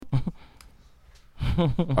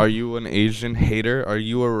Are you an Asian hater? Are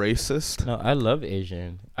you a racist? No, I love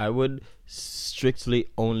Asian. I would strictly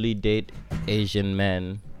only date Asian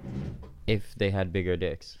men if they had bigger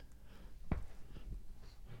dicks.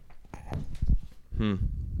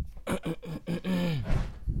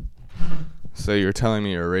 So you're telling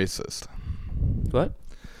me you're a racist? What?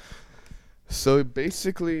 So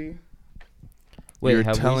basically, Wait, you're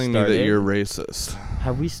have we telling me that started? you're racist.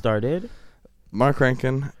 Have we started? Mark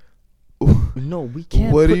Rankin, No, we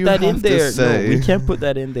can't What do put you that in have to there. say? No, we can't put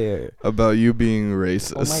that in there. about you being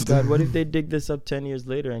racist. Oh my God, what if they dig this up 10 years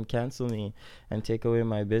later and cancel me and take away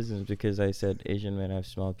my business because I said Asian men have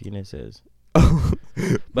small penises?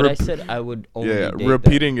 But I said I would only date them.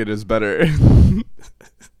 repeating it is better.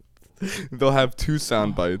 They'll have 2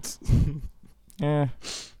 sound bites. Yeah,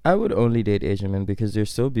 I would only date Asian men because they're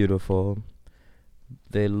so beautiful.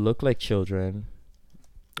 They look like children.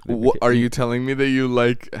 What, are you telling me that you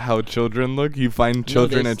like how children look? You find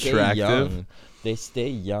children No, they stay attractive? young. They stay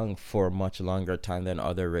young for a much longer time than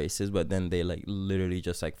other races, but then they like literally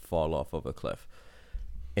just like fall off of a cliff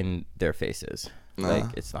in their faces. Like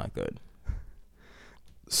it's not good.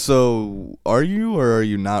 So, are you or are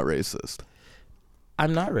you not racist?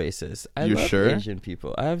 I'm not racist. I You love sure? Asian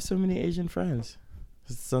people. I have so many Asian friends.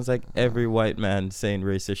 It sounds like every white man saying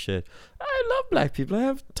racist shit. I love black people. I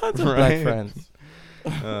have tons of black Right. friends.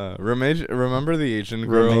 Remember the Asian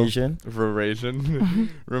girl? Romasian? Romasian.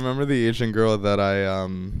 Remember the Asian girl that I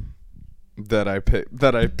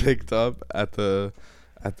picked up at the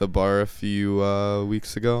bar a few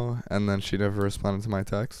weeks ago, and then she never responded to my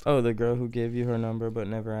text. Oh, the girl who gave you her number but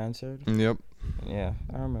never answered? Yep. Yeah,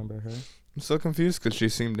 I remember her. I'm so confused because she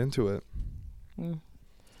seemed into it.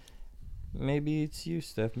 Maybe it's you,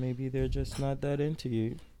 Steph. Maybe they're just not that into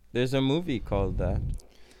you. There's a movie called that.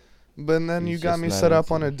 But then you He's got just me not set up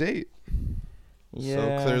into on you. a date.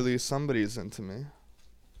 Yeah. So clearly somebody's into me.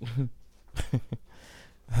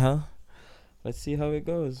 Well, let's see how it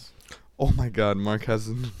goes. Oh my God, Mark has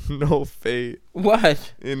no faith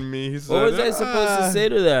What? in me. He said, What was I supposed to say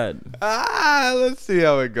to that? Let's see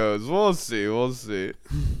how it goes. We'll see.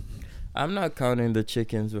 I'm not counting the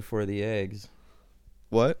chickens before the eggs.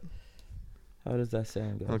 What? How does that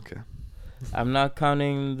saying go? Okay. I'm not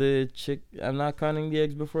counting the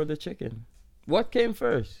eggs before the chicken. What came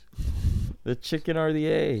first? The chicken or the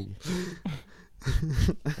egg?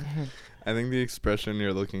 I think the expression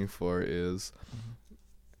you're looking for is,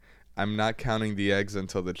 I'm not counting the eggs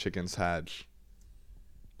until the chickens hatch.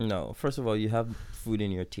 No. First of all, you have food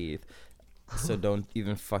in your teeth. So don't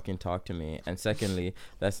even fucking talk to me. And secondly,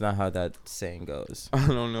 that's not how that saying goes. I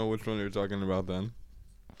don't know which one you're talking about then.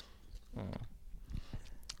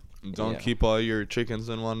 Don't Yeah. keep all your chickens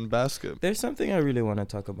in one basket. There's something I really want to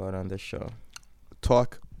talk about on this show.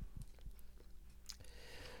 Talk.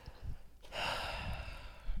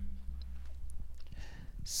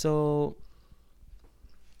 So,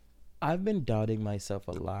 I've been doubting myself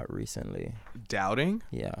a lot recently. Doubting?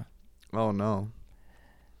 Yeah. Oh no.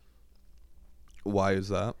 Why is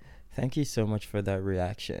that? Thank you so much for that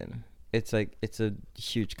reaction. It's a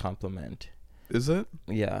huge compliment. Is it?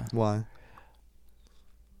 Yeah. Why?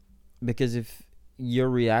 Because if your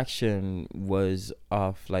reaction was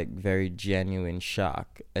of like very genuine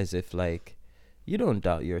shock, as if like you don't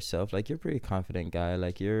doubt yourself, like you're a pretty confident guy,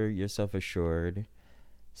 like you're self-assured.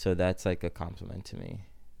 So that's like a compliment to me,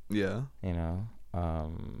 Yeah. you know.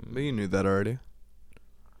 But you knew that already.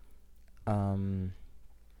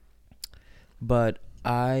 But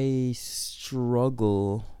I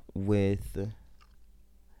struggle with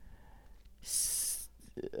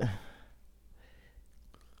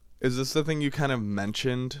Is this the thing you kind of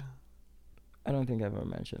mentioned? I don't think I've ever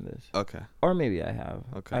mentioned this. Okay. Or maybe I have.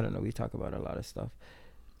 Okay. I don't know. We talk about a lot of stuff.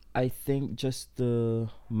 I think just the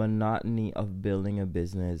monotony of building a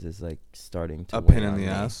business is like starting to A weigh pain in on the me.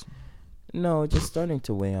 ass. No, just starting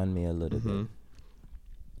to weigh on me a little Mhm. bit.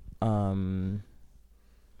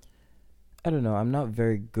 I don't know. I'm not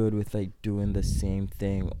very good with like doing the same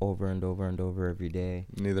thing over and over and over every day.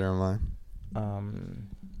 Neither am I.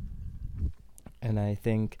 And I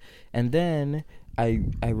think, and then I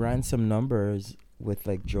ran some numbers with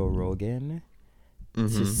like Joe Rogan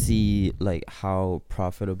to see like how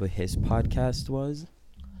profitable his podcast was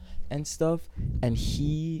and stuff, and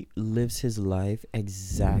he lives his life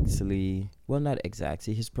exactly, well, not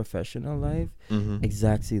exactly, his professional life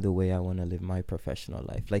exactly the way I want to live my professional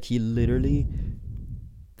life. Like he literally,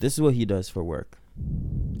 this is what he does for work.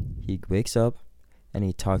 He wakes up and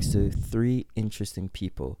he talks to 3 interesting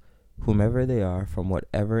people, whomever they are, from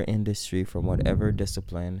whatever industry, from whatever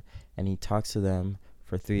discipline, and he talks to them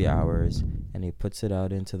for 3 hours and he puts it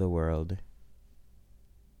out into the world,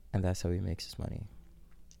 and that's how he makes his money.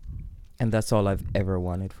 And that's all I've ever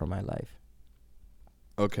wanted for my life.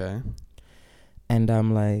 Okay. And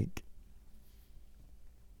I'm like,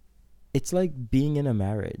 it's like being in a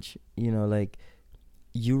marriage, you know, like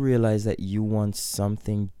you realize that you want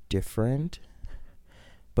something different,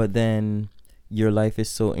 but then your life is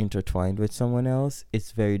so intertwined with someone else,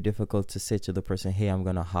 it's very difficult to say to the person, hey, I'm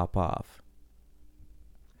going to hop off.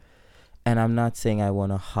 And I'm not saying I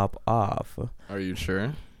want to hop off. Are you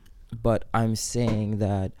sure? But I'm saying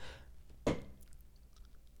that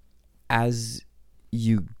as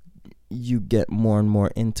you get more and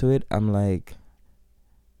more into it, I'm like,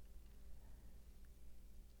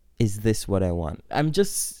 is this what I want? I'm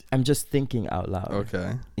just thinking out loud.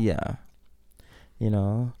 Okay. Yeah. You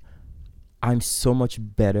know, I'm so much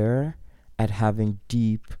better at having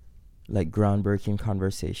deep, like groundbreaking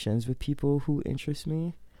conversations with people who interest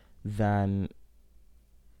me than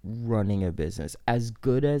running a business. As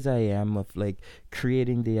good as I am of like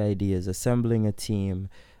creating the ideas, assembling a team,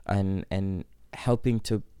 and helping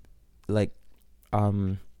to like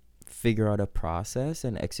figure out a process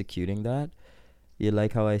and executing that. You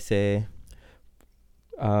like how I say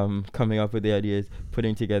coming up with the ideas,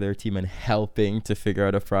 putting together a team, and helping to figure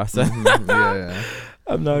out a process. Yeah.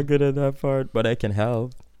 I'm not good at that part, but I can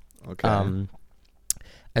help. Okay.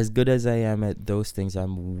 As good as I am at those things,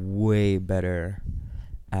 I'm way better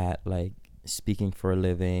at like speaking for a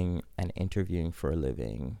living and interviewing for a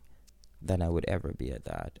living than I would ever be at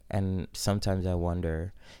that. And sometimes I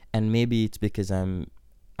wonder, and maybe it's because I'm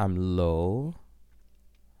low.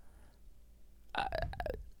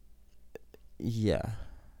 Yeah.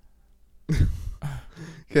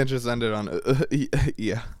 Can't just end it on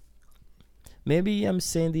yeah. Maybe I'm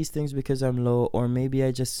saying these things because I'm low, or maybe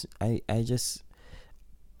I don't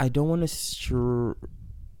want to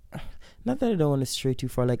not that I don't want to stray too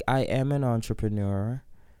far. Like, I am an entrepreneur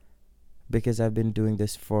because I've been doing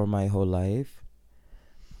this for my whole life.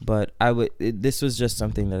 But this was just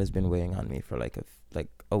something that has been weighing on me for like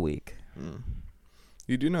a week. Mm.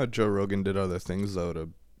 You do know Joe Rogan did other things though to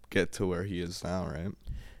get to where he is now, right?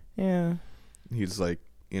 Yeah. He's like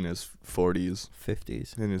in his 40s,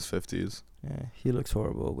 50s. in his 50s. Yeah, he looks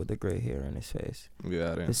horrible with the gray hair in his face.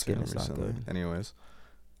 Yeah, I didn't His see skin him is not recently. good. Anyways,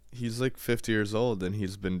 he's like 50 years old and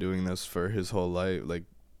he's been doing this for his whole life, like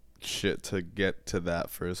shit to get to that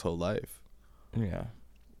for his whole life. Yeah.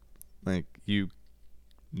 Like, you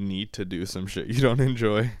need to do some shit you don't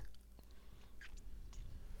enjoy.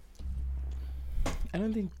 I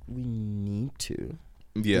don't think we need to.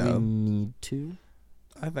 Yeah. Do we need to?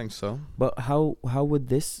 I think so. But how would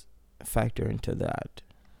this factor into that?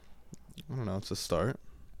 I don't know, it's a start.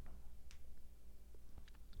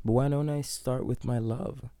 But why don't I start with my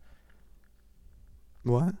love?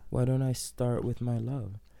 What? Why don't I start with my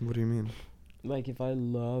love? What do you mean? Like, if I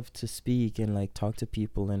love to speak and like talk to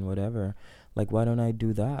people and whatever, like, why don't I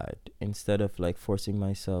do that instead of like forcing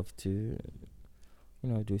myself to, you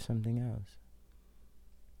know, do something else?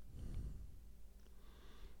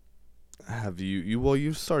 Have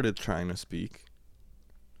you've started trying to speak.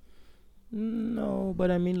 No, but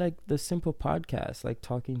I mean, like, the simple podcast, like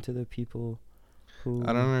talking to the people who...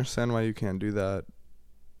 I don't understand why you can't do that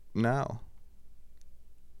now.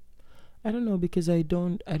 I don't know, because I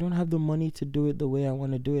don't have the money to do it the way I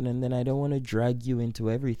want to do it, and then I don't want to drag you into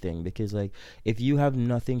everything, because like, if you have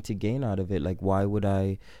nothing to gain out of it, like, why would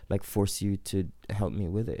I like force you to help me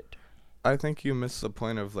with it? I think you miss the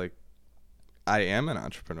point of like, I am an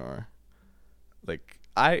entrepreneur. Like,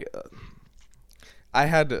 I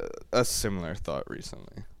had a similar thought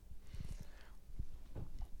recently.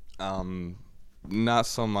 Not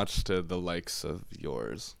so much to the likes of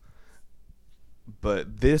yours,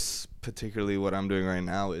 but this particularly what I'm doing right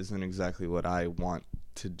now isn't exactly what I want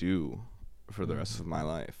to do for the rest of my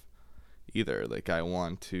life either. Like, I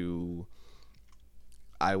also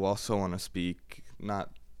want to speak, not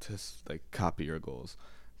to like copy your goals,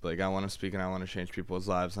 but like, I want to speak and I want to change people's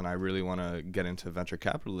lives, and I really want to get into venture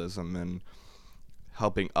capitalism and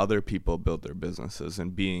helping other people build their businesses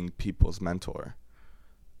and being people's mentor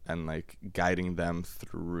and like guiding them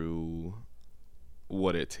through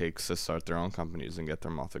what it takes to start their own companies and get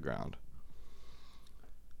them off the ground.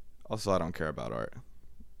 Also, I don't care about art.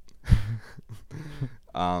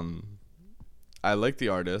 I like the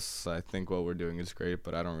artists. I think what we're doing is great,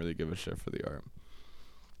 but I don't really give a shit for the art.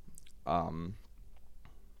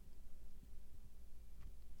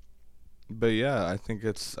 But yeah, I think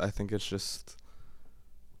it's just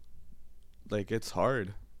like, it's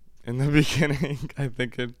hard in the beginning. I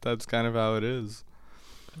think that's kind of how it is.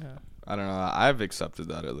 Yeah. I don't know. I've accepted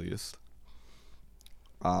that at least.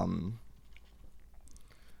 But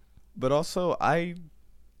also I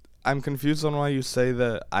I'm confused on why you say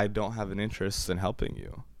that I don't have an interest in helping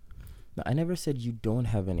you. No, I never said you don't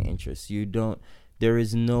have any interest. You don't. There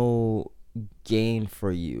is no gain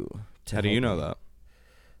for you. How do you know that?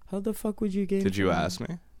 How the fuck would you gain? Did you ask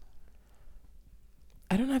me?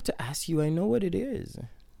 I don't have to ask you. I know what it is.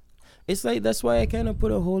 It's like, that's why I kind of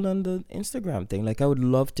put a hold on the Instagram thing. Like, I would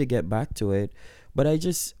love to get back to it, but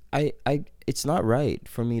it's not right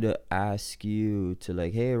for me to ask you to,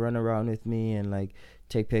 like, hey, run around with me and, like,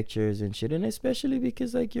 take pictures and shit. And especially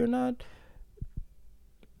because, like,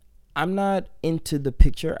 I'm not into the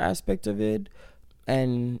picture aspect of it,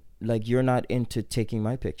 and, like, you're not into taking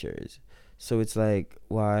my pictures. So it's like,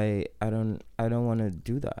 why? I don't want to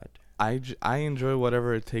do that. I enjoy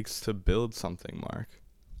whatever it takes to build something, Mark.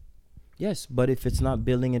 Yes, but if it's not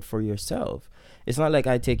building it for yourself, it's not like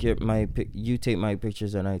I take you take my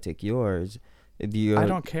pictures and I take yours. I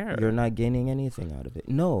don't care. You're not gaining anything out of it.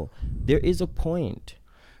 No, there is a point.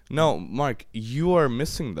 No, Mark, you are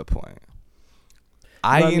missing the point.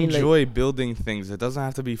 I enjoy building things. It doesn't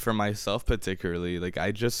have to be for myself particularly. Like,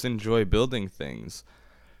 I just enjoy building things.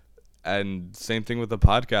 And same thing with the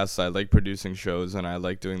podcast. I like producing shows and I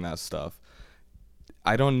like doing that stuff.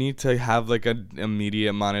 I don't need to have, like, an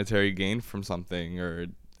immediate monetary gain from something or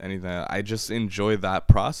anything. I just enjoy that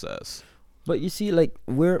process. But you see, like,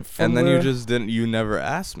 you never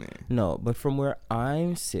asked me. No, but from where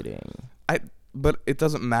I'm sitting. But it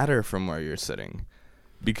doesn't matter from where you're sitting.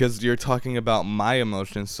 Because you're talking about my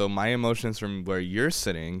emotions, so my emotions from where you're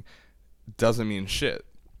sitting doesn't mean shit.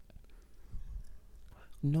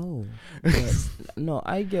 No. No,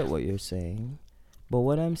 I get what you're saying. But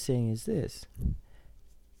what I'm saying is this.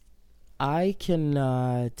 I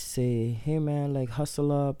cannot say, hey, man, like,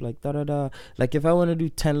 hustle up, like, da-da-da. Like, if I want to do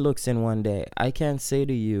 10 looks in one day, I can't say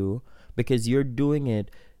to you, because you're doing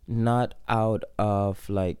it not out of,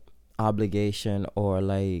 like, obligation or,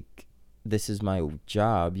 like, this is my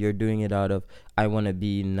job. You're doing it out of, I want to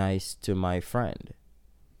be nice to my friend.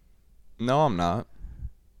 No, I'm not.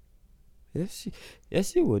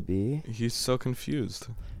 Yes, you would be. He's so confused.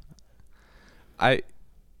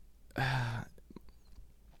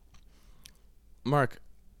 Mark,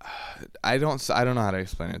 I don't know how to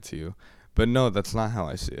explain it to you, but no, that's not how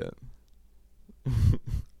I see it.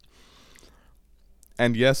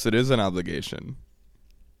 And yes, it is an obligation.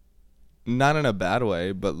 Not in a bad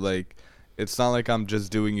way, but, like, it's not like I'm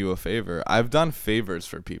just doing you a favor. I've done favors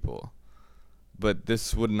for people, but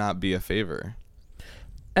this would not be a favor.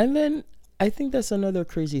 And then I think that's another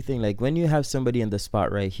crazy thing. Like, when you have somebody in the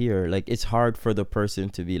spot right here, like, it's hard for the person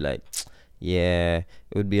to be like, yeah,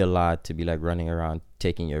 it would be a lot to be, like, running around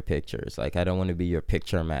taking your pictures. Like, I don't want to be your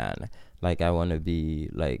picture man. Like, I want to be,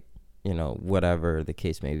 like, you know, whatever the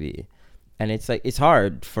case may be. And it's like, it's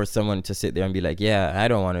hard for someone to sit there and be like, yeah, I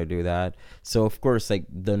don't want to do that. So, of course, like,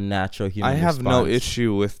 the natural human response. I have no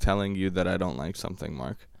issue with telling you that I don't like something,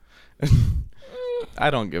 Mark. I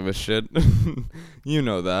don't give a shit. You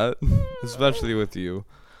know that. Especially with you.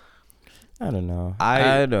 I don't know.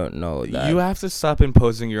 I don't know that. You have to stop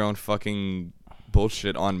imposing your own fucking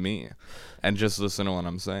bullshit on me and just listen to what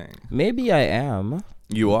I'm saying. Maybe I am.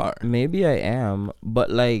 You are. Maybe I am. But,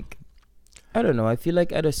 like, I don't know. I feel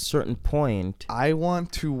like at a certain point, I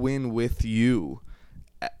want to win with you.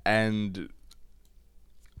 And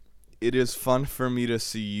it is fun for me to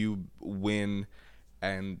see you win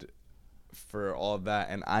and for all that.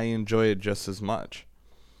 And I enjoy it just as much.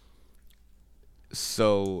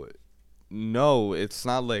 So, no, it's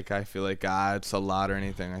not like I feel like, it's a lot or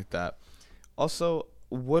anything like that. Also,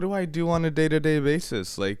 what do I do on a day-to-day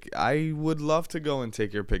basis? Like, I would love to go and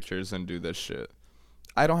take your pictures and do this shit.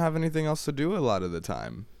 I don't have anything else to do a lot of the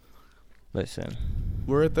time. Listen.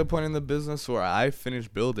 We're at the point in the business where I finish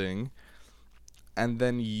building, and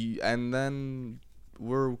then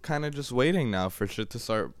we're kind of just waiting now for shit to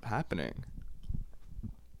start happening.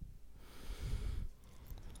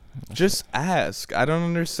 Just ask. I don't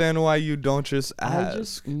understand why you don't just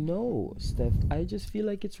ask. No, Steph. I just feel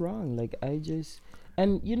like it's wrong. Like,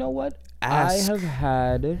 and you know what? Ask.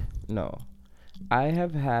 I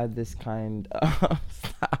have had this kind of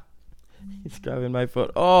stop. He's grabbing my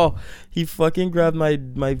foot. Oh, he fucking grabbed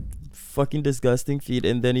my fucking disgusting feet,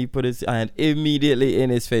 and then he put his hand immediately in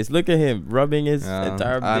his face. Look at him rubbing his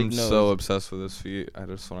entire big nose. I'm so obsessed with his feet. I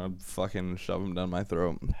just want to fucking shove him down my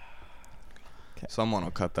throat. Okay. Someone will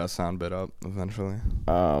cut that sound bit up eventually.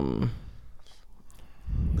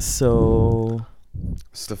 So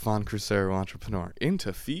Stefan Crucero, entrepreneur.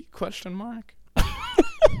 Into feet? Question mark.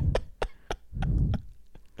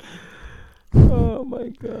 Oh my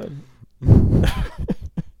god.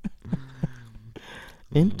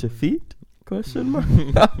 Into feet? Question mark.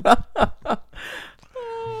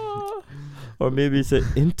 Or maybe it's an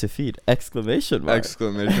into feet exclamation mark.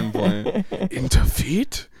 Exclamation point. Into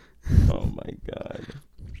feet? Oh my god.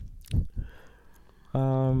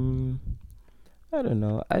 I don't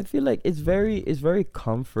know. I feel like it's very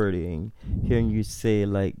comforting hearing you say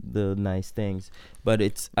like the nice things, but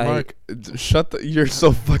it's Mark, you're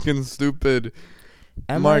so fucking stupid.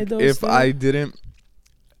 Mark, if I didn't,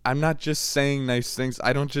 I'm not just saying nice things.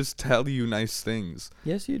 I don't just tell you nice things.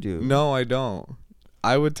 Yes, you do. No, I don't.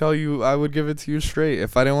 I would tell you, I would give it to you straight.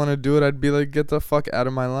 If I didn't want to do it, I'd be like, get the fuck out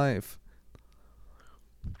of my life.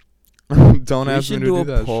 Don't ask me to do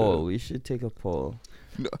that shit. We should take a poll.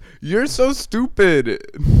 No, you're so stupid.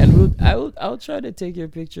 And I'll try to take your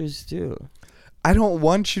pictures too. I don't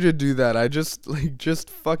want you to do that. I just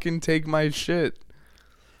fucking take my shit.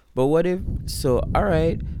 But what if all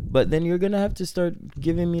right, but then you're gonna have to start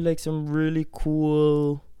giving me like some really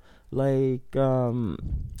cool, like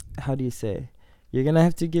how do you say? You're gonna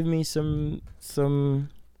have to give me some.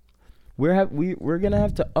 We're gonna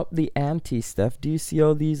have to up the ante, Steph. Do you see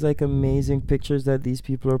all these like amazing pictures that these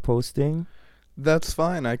people are posting? That's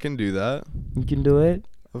fine. I can do that. You can do it?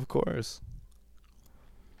 Of course.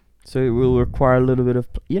 So it will require a little bit of...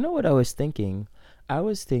 You know what I was thinking? I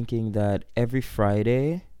was thinking that every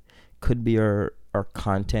Friday could be our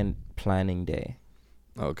content planning day.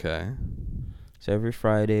 Okay. So every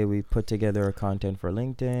Friday we put together our content for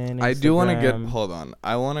LinkedIn, Instagram. I do want to hold on.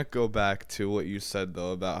 I want to go back to what you said,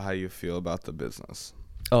 though, about how you feel about the business.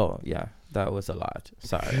 Oh, yeah. That was a lot.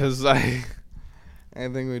 Sorry. Because I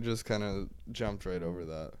think we just kind of jumped right over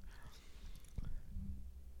that.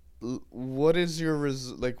 What is your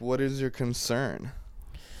what is your concern?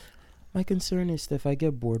 My concern is if I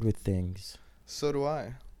get bored with things. So do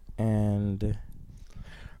I.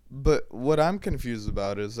 But what I'm confused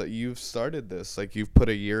about is that you've started this. Like, you've put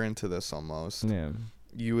a year into this almost. Yeah.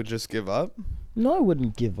 You would just give up? No, I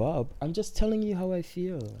wouldn't give up. I'm just telling you how I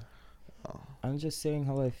feel. Oh. I'm just saying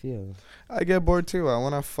how I feel. I get bored too. I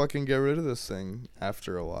want to fucking get rid of this thing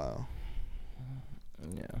after a while.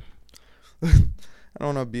 Yeah. I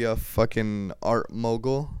don't want to be a fucking art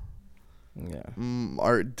mogul. Yeah.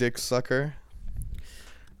 Art dick sucker.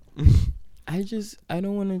 I just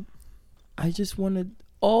want to,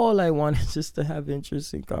 all I want is just to have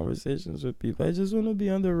interesting conversations with people. I just want to be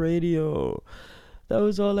on the radio. That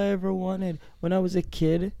was all I ever wanted. When I was a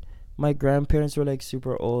kid, my grandparents were like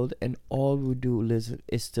super old, and all we do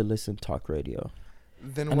is to listen talk radio.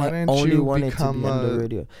 Then and why I didn't only you wanted become to be on the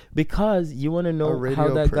radio? Because you want to know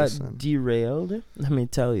how that got derailed? Let me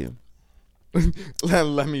tell you.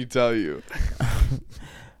 Let me tell you.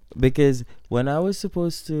 Because when I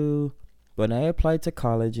applied to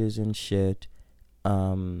colleges and shit,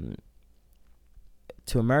 to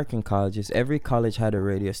American colleges, every college had a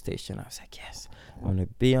radio station. I was like, yes, I want to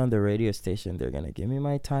be on the radio station. They're going to give me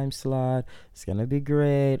my time slot. It's going to be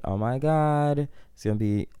great. Oh my God. It's going to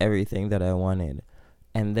be everything that I wanted.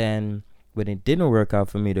 And then when it didn't work out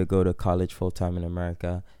for me to go to college full time in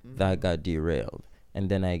America, that got derailed. And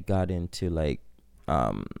then I got into like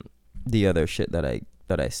the other shit that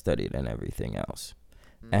I studied and everything else.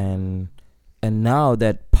 And now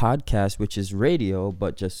that podcast, which is radio,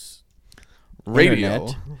 but just radio,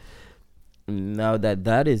 internet, now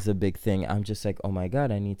that is a big thing, I'm just like, oh my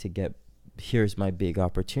God, here's my big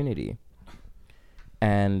opportunity.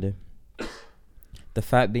 And the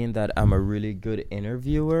fact being that I'm a really good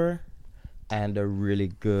interviewer and a really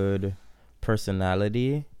good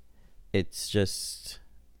personality, it's just,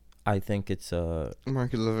 I think it's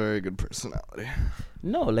Mark is a very good personality.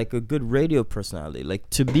 No, like a good radio personality. Like,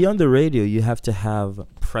 to be on the radio, you have to have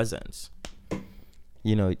presence.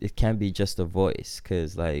 You know, it can't be just a voice,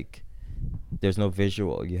 because like there's no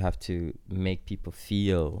visual. You have to make people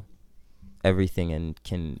feel everything and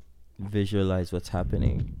can visualize what's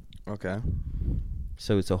happening. Okay.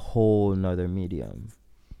 So it's a whole nother medium.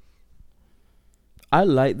 I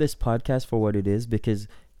like this podcast for what it is, because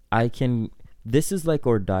this is like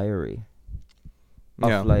our diary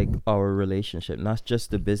of like our relationship, not just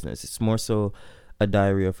the business. It's more so a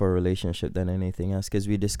diary of our relationship than anything else, because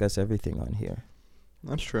we discuss everything on here.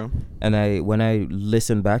 That's true. And when I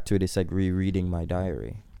listen back to it, it's like rereading my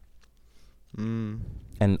diary.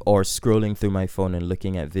 Or scrolling through my phone and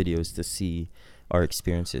looking at videos to see our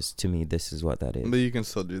experiences. To me, this is what that is. But you can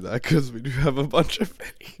still do that, because we do have a bunch of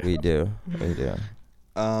videos. We do.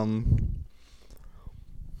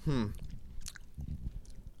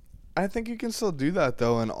 I think you can still do that,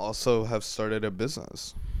 though, and also have started a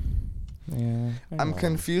business. Yeah. I'm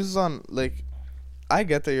confused on, like, I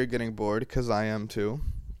get that you're getting bored, because I am too.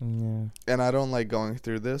 Yeah. And I don't like going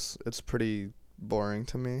through this. It's pretty boring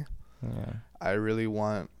to me. Yeah. I really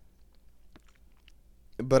want...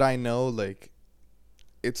 but I know, like,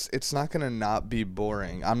 it's not gonna not be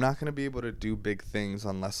boring. I'm not gonna be able to do big things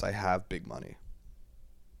unless I have big money.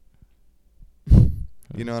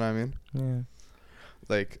 You know what I mean? Yeah.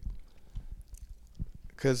 Like,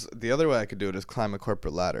 because the other way I could do it is climb a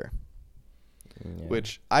corporate ladder, Yeah.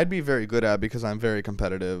 which I'd be very good at because I'm very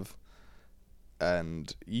competitive,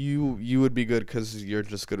 and you would be good because you're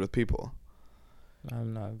just good with people.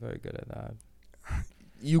 I'm not very good at that.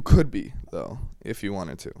 You could be, though, if you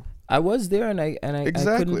wanted to. I was there and I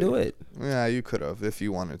Exactly. couldn't do it. Yeah, you could have if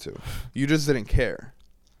you wanted to. You just didn't care.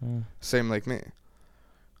 Mm. Same like me.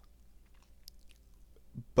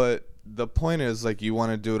 But the point is, like, you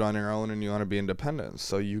want to do it on your own and you want to be independent.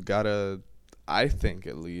 So you gotta, I think,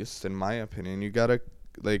 at least, in my opinion, you gotta,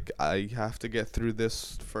 like, I have to get through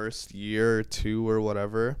this first year or two or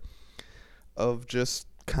whatever of just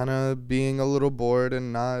kind of being a little bored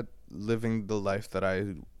and not living the life that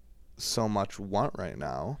I so much want right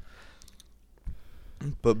now,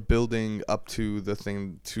 but building up to the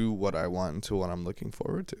thing, to what I want and to what I'm looking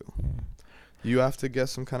forward to. Yeah. You have to get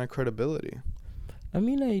some kind of credibility. I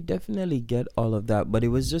mean, I definitely get all of that, but it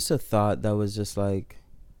was just a thought that was just like,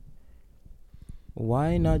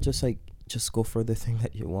 why not just go for the thing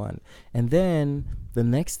that you want? And then the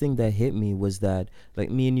next thing that hit me was that, like,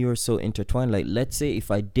 me and you are so intertwined. Like, let's say if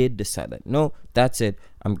I did decide that, no, that's it,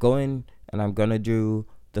 I'm going and I'm gonna do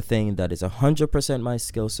the thing that is 100% my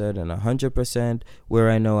skill set and 100% where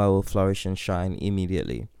I know I will flourish and shine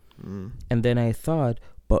immediately. And then I thought,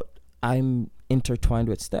 but I'm intertwined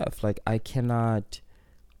with Steph. Like, I cannot,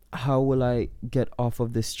 how will I get off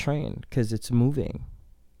of this train? Because it's moving.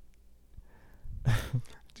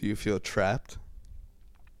 Do you feel trapped?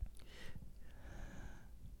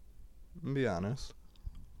 Be honest.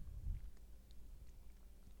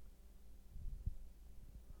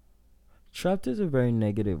 Trapped is a very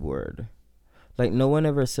negative word. Like, no one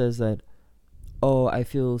ever says that, oh, I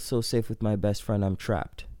feel so safe with my best friend, I'm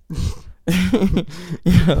trapped.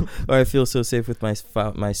 You know, or I feel so safe with my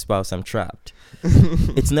spouse, I'm trapped.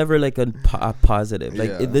 It's never like a positive.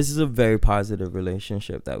 Like, Yeah. this is a very positive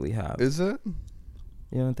relationship that we have. Is it?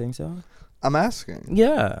 You don't think so? I'm asking.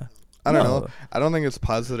 Yeah. I don't No. know. I don't think it's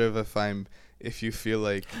positive if you feel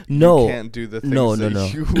like No. you can't do the things No.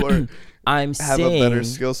 you are I'm have saying a better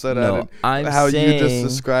skill set no, at it. I'm How you just saying-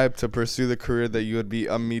 described to pursue the career that you would be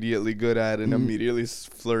immediately good at and immediately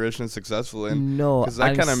flourish and successful in. No, Because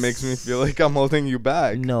that kind of makes me feel like I'm holding you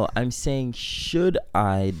back. No, I'm saying, should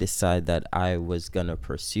I decide that I was gonna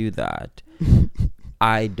pursue that,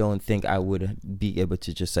 I don't think I would be able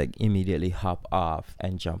to just like immediately hop off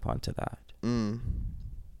and jump onto that.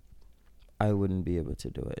 I wouldn't be able to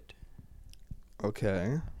do it.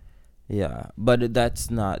 Okay. Yeah, but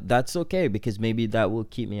that's okay, because maybe that will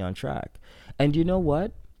keep me on track. And you know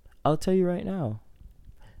what? I'll tell you right now.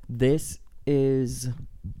 This is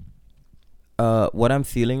what I'm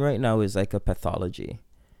feeling right now is like a pathology.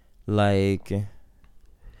 Like,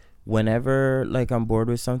 whenever like I'm bored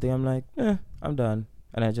with something, I'm like, I'm done,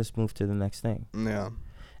 and I just move to the next thing. Yeah.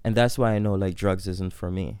 And that's why I know like drugs isn't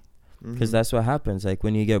for me. Because that's what happens. Like,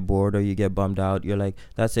 when you get bored or you get bummed out, you're like,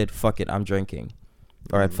 that's it, fuck it, I'm drinking.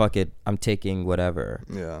 All right, fuck it, I'm taking whatever.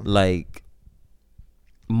 Yeah. Like,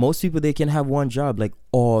 most people, they can have one job like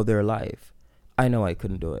all their life. I know I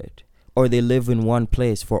couldn't do it. Or they live in one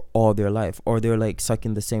place for all their life. Or they're like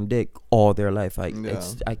sucking the same dick all their life. I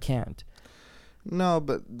can't. No,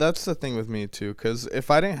 but that's the thing with me too. Because if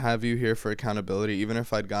I didn't have you here for accountability, even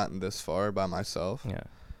if I'd gotten this far by myself, Yeah.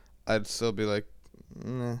 I'd still be like,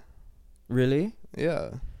 nah. Really?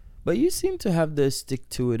 Yeah. But you seem to have the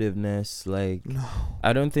stick-to-itiveness. Like, No.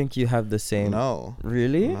 I don't think you have the same. No.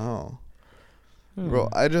 Really? No. Bro,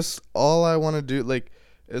 all I want to do, like,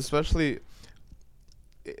 especially,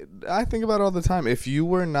 I think about it all the time. If you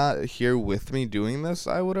were not here with me doing this,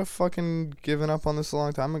 I would have fucking given up on this a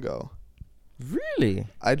long time ago. Really?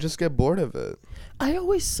 I just get bored of it. I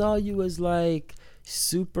always saw you as like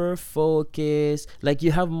super focused. Like,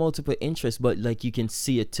 you have multiple interests, but like you can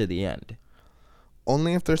see it to the end.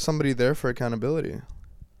 Only if there's somebody there for accountability.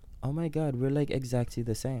 Oh my God, we're like exactly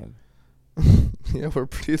the same. Yeah, we're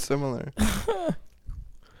pretty similar.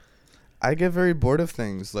 I get very bored of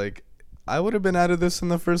things. Like, I would have been out of this in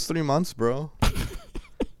the first 3 months, bro.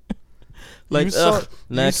 Like, you saw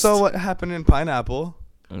next. what happened in Pineapple.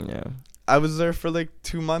 Yeah. I was there for like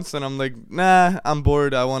 2 months and I'm like, nah, I'm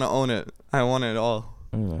bored. I want to own it. I want it all.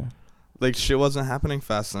 Yeah. Like, shit wasn't happening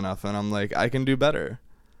fast enough and I'm like, I can do better.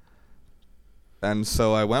 And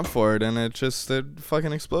so I went for it and it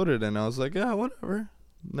fucking exploded and I was like, yeah, whatever.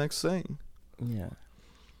 Next thing. Yeah.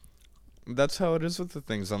 That's how it is with the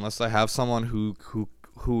things. Unless I have someone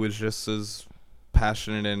who is just as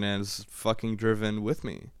passionate and as fucking driven with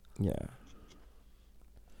me. Yeah.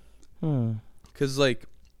 Because, like,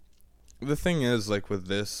 the thing is, like, with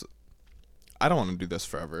this, I don't want to do this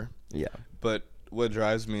forever. Yeah. But what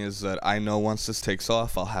drives me is that I know once this takes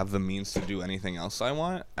off, I'll have the means to do anything else I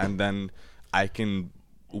want. And then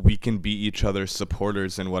we can be each other's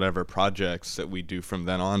supporters in whatever projects that we do from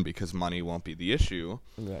then on, because money won't be the issue.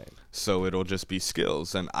 Right. So it'll just be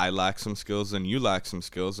skills. And I lack some skills and you lack some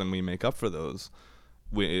skills, and we make up for those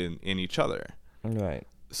in each other. Right.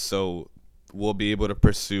 So we'll be able to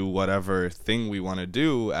pursue whatever thing we want to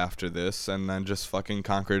do after this, and then just fucking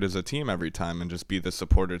conquer it as a team every time and just be the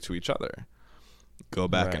supporter to each other. Go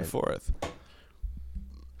back and forth.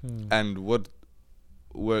 And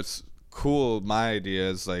what's cool, my idea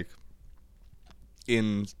is, like,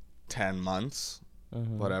 in 10 months,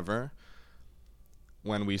 whatever,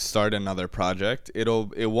 when we start another project, it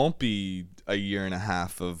won't be a year and a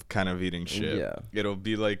half of kind of eating shit. Yeah. It'll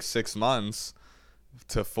be like 6 months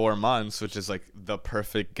to 4 months, which is like the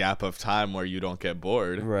perfect gap of time where you don't get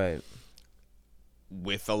bored. Right.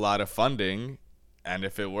 With a lot of funding. And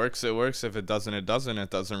if it works, it works. If it doesn't, it doesn't. It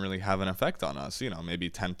doesn't really have an effect on us. You know, maybe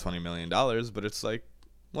 $10-20 million, but it's like,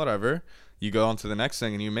 whatever. You go on to the next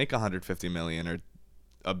thing and you make $150 million or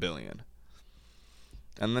 $1 billion.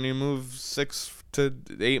 And then you move 6 to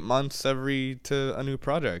 8 months to a new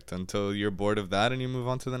project until you're bored of that and you move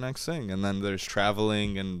on to the next thing. And then there's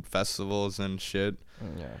traveling and festivals and shit.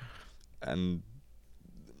 Yeah. And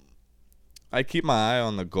I keep my eye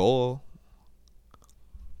on the goal.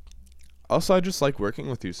 Also, I just like working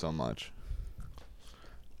with you so much.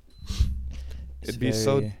 It'd be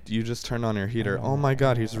so... You just turned on your heater. Oh my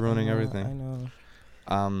god, he's ruining everything.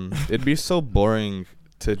 I know. It'd be so boring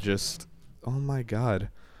to just... Oh my god.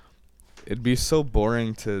 It'd be so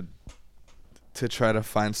boring to try to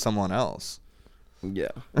find someone else.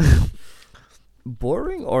 Yeah.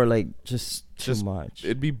 Boring or like just too much?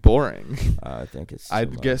 It'd be boring. I think it's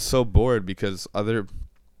I'd get so bored because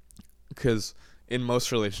in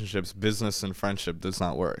most relationships, business and friendship does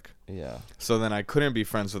not work. Yeah. So then I couldn't be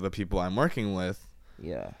friends with the people I'm working with.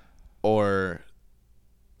 Yeah. Or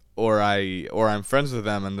I'm friends with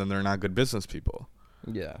them and then they're not good business people.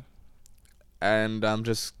 Yeah. And then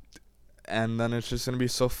it's just going to be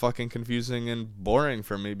so fucking confusing and boring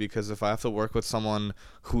for me, because if I have to work with someone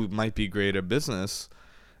who might be great at business,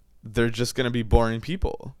 they're just going to be boring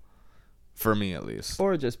people. For me, at least.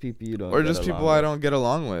 Or just people you don't. Or just people I don't get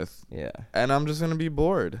along with. Yeah. And I'm just going to be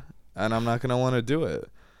bored. And I'm not going to want to do it.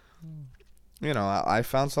 You know, I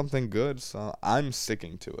found something good, so I'm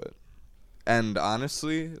sticking to it. And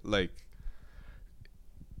honestly, like,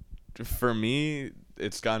 for me,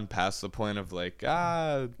 it's gotten past the point of like,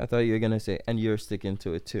 I thought you were going to say, and you're sticking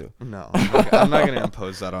to it too. No, I'm not going to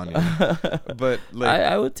impose that on you. But like,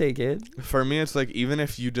 I would take it. For me, it's like, even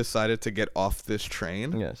if you decided to get off this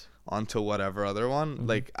train. Yes. Onto whatever other one,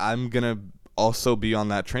 like, I'm gonna also be on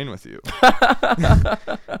that train with you. That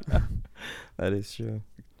is true.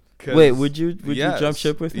 Wait, would you jump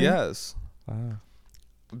ship with me? Yes.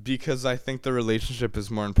 Because I think the relationship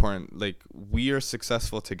is more important. Like, we are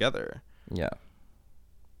successful together. Yeah.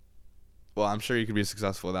 Well, I'm sure you could be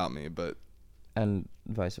successful without me, but... And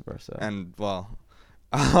vice versa. And, well...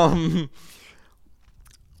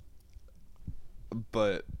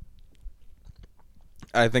 but...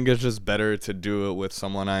 I think it's just better to do it with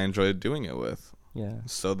someone I enjoy doing it with. Yeah.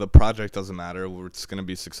 So the project doesn't matter. It's going to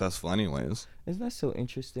be successful anyways. Isn't that so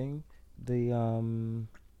interesting? The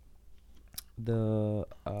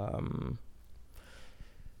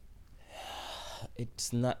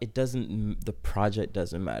project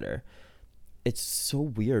doesn't matter. It's so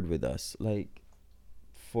weird with us. Like,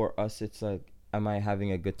 for us, it's like, am I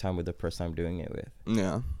having a good time with the person I'm doing it with?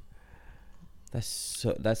 Yeah.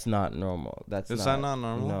 That's not normal. Is that not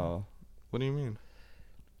normal? No. What do you mean?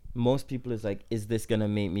 Most people is like, is this gonna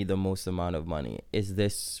make me the most amount of money? Is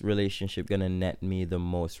this relationship gonna net me the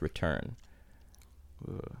most return?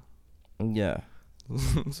 Yeah.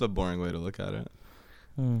 It's a boring way to look at it.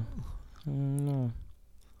 No.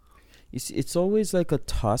 You see, it's always like a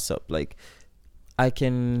toss-up. Like, I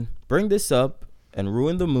can bring this up and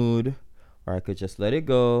ruin the mood, or I could just let it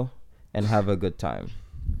go and have a good time.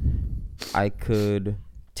 I could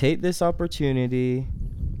take this opportunity,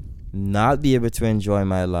 not be able to enjoy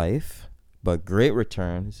my life, but great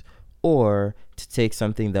returns, or to take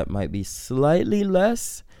something that might be slightly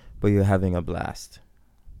less, but you're having a blast.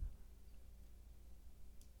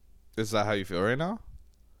 Is that how you feel right now?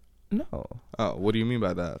 No. Oh, what do you mean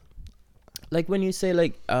by that? Like, when you say,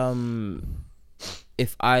 like,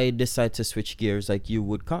 if I decide to switch gears, like, you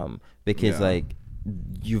would come. Because, like,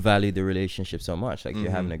 you value the relationship so much, like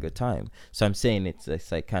you're having Mhm. a good time. So I'm saying it's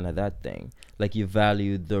like kind of that thing, like you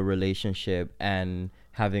value the relationship and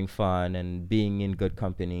having fun and being in good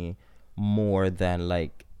company more than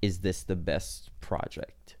like, is this the best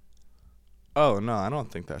project? Oh no, I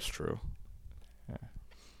don't think that's true. Yeah.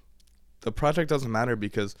 The project doesn't matter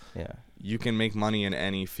because Yeah. you can make money in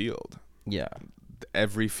any field. Yeah.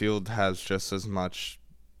 Every field has just as much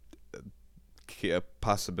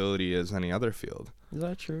possibility as any other field. Is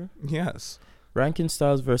that true? Yes. Ranking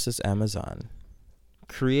Styles versus Amazon.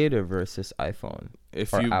 Creator versus iPhone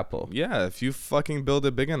If or you Apple. Yeah, if you fucking build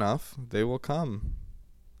it big enough, they will come.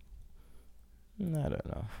 I don't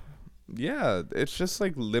know. Yeah, it's just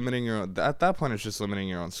like limiting your own, at that point it's just limiting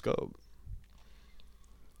your own scope.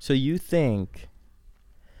 So you think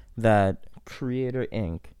that Creator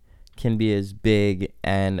Inc. can be as big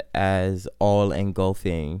and as all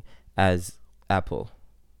engulfing as Apple?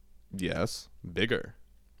 Yes, bigger.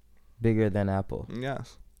 Bigger than Apple?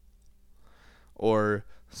 Yes. Or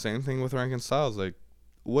same thing with Rankin Styles. Like,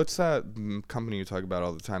 what's that company you talk about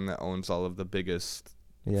all the time that owns all of the biggest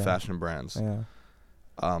Yeah. fashion brands? Yeah.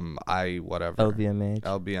 Whatever. LVMH.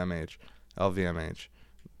 LVMH,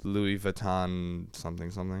 Louis Vuitton, something.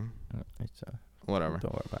 It's, Whatever.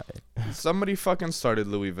 don't worry about it. Somebody fucking started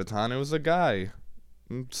Louis Vuitton. It was a guy.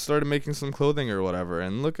 Started making some clothing or whatever,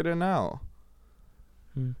 and look at it now.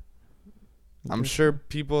 I'm sure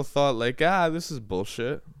people thought like, this is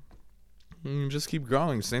bullshit. Just keep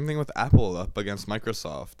growing. Same thing with Apple up against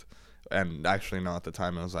Microsoft, and actually no, at the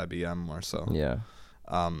time it was IBM more so. Yeah.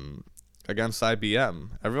 Against IBM,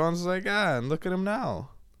 everyone's like, and look at him now.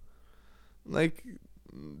 Like,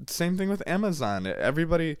 same thing with Amazon.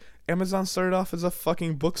 Amazon started off as a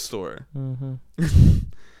fucking bookstore. Mm-hmm.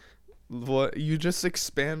 What, you just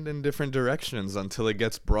expand in different directions until it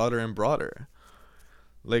gets broader and broader.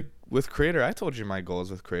 Like with Creator, I told you my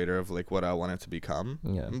goals with Creator of like what I want it to become.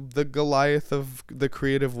 Yeah. The Goliath of the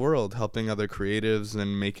creative world, helping other creatives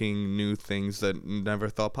and making new things that never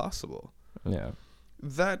thought possible. Yeah.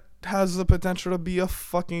 That has the potential to be a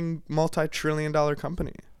fucking multi-trillion-dollar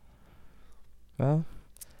company. Well,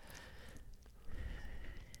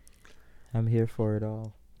 I'm here for it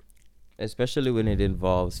all. Especially when it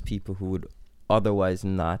involves people who would otherwise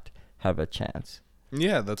not have a chance.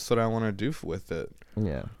 Yeah, that's what I want to do with it.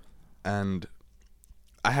 Yeah. And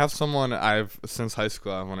I have someone since high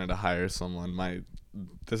school I wanted to hire someone.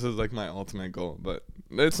 This is like my ultimate goal, but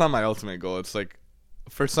it's not my ultimate goal. It's like,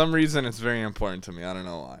 for some reason it's very important to me. I don't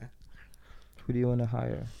know why. Who do you want to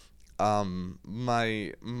hire?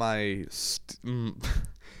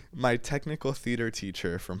 My technical theater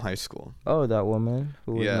teacher from high school. Oh, that woman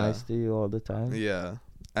who was Yeah. nice to you all the time? Yeah,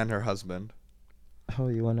 and her husband. Oh,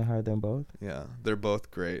 you want to hire them both? Yeah, they're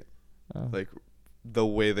both great. Oh. Like, the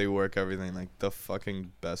way they work, everything, like the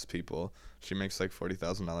fucking best people. She makes like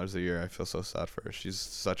 $40,000 a year. I feel so sad for her. She's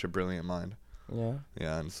such a brilliant mind. Yeah.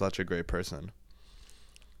 Yeah, and such a great person.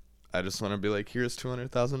 I just want to be like, here's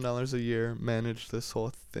 $200,000 a year. Manage this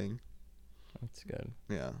whole thing. That's good.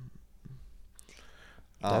 Yeah.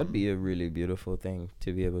 That'd be a really beautiful thing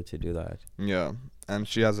to be able to do that. Yeah, and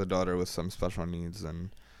she has a daughter with some special needs,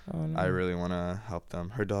 and Oh, no. I really want to help them.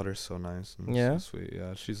 Her daughter's so nice and Yeah? so sweet.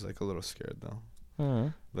 Yeah, she's like a little scared though. Hmm.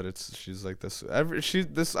 But she's like this.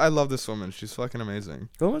 I love this woman. She's fucking amazing.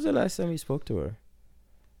 When was the last time you spoke to her?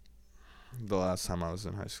 The last time I was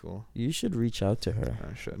in high school. You should reach out to her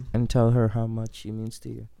I should. and tell her how much she means to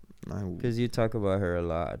you. I Because you talk about her a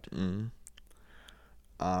lot.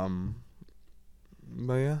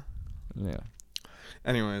 But yeah. Yeah.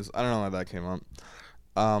 Anyways, I don't know why that came up.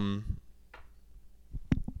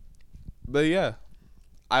 But yeah,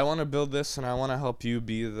 I want to build this, and I want to help you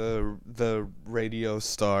be the radio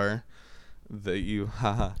star that you.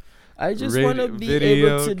 Haha. I just want to be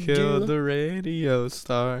able to do. The radio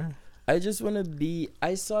star. I just want to be.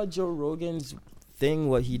 I saw Joe Rogan's thing,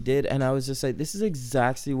 what he did, and I was just like, this is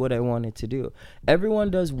exactly what I wanted to do. Everyone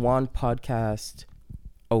does one podcast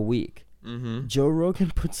a week. Mm-hmm. Joe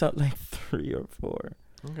Rogan puts out like 3 or 4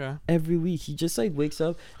 Okay. every week. He just like wakes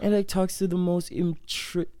up and like talks to the most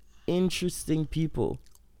interesting people.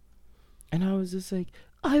 And I was just like,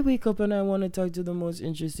 I wake up and I want to talk to the most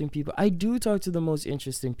interesting people. I do talk to the most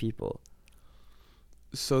interesting people.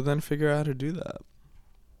 So then figure out how to do that.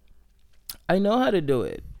 I know how to do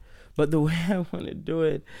it, but the way I want to do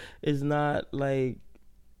it is not like.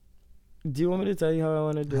 Do you want me to tell you how I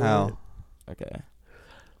want to do How? it? Okay.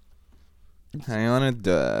 How you want to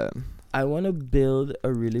do it? I want to build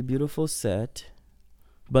a really beautiful set,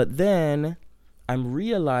 but then I'm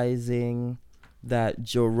realizing that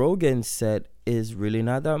Joe Rogan's set is really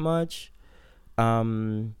not that much.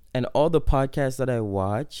 And all the podcasts that I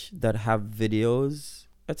watch that have videos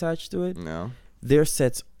attached to it, No. their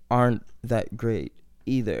sets aren't that great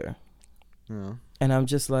either. Yeah. And I'm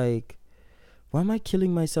just like, why am I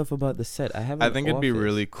killing myself about the set? I have. I think it'd be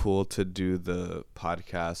really cool to do the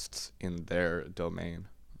podcasts in their domain,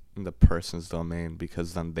 in the person's domain,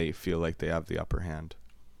 because then they feel like they have the upper hand.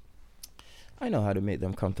 I know how to make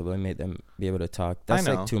them comfortable and make them be able to talk. That's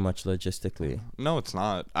like too much logistically. No, it's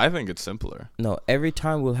not. I think it's simpler. No, every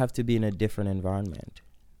time we'll have to be in a different environment.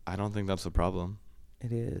 I don't think that's a problem.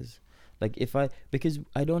 It is. Like because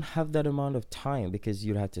I don't have that amount of time, because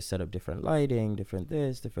you'd have to set up different lighting, different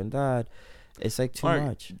this, different that. It's like too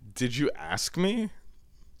much. Did you ask me?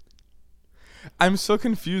 I'm so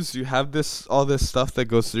confused. You have all this stuff that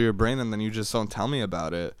goes through your brain and then you just don't tell me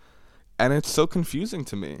about it. And it's so confusing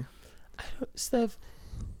to me. Steph,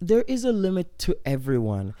 there is a limit to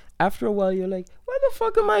everyone. After a while, you're like, why the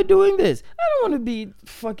fuck am I doing this? I don't want to be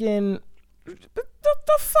fucking...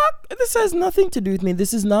 The fuck? This has nothing to do with me.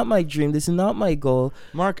 This is not my dream. This is not my goal.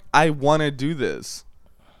 Mark, I want to do this.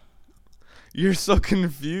 You're so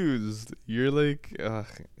confused. You're like, ugh,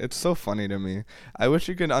 it's so funny to me. I wish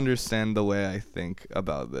you could understand the way I think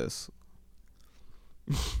about this.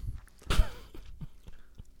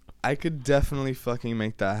 I could definitely fucking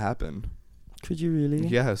make that happen. Could you really?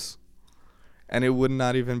 Yes. And it would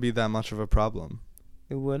not even be that much of a problem.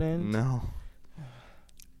 It wouldn't? No.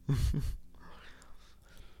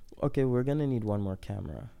 Okay, we're going to need one more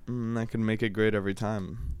camera. I could make it great every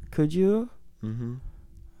time. Could you? Mm-hmm.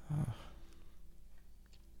 Oh.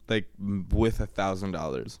 Like, with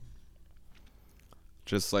 $1,000.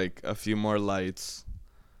 Just like a few more lights.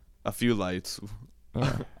 A few lights.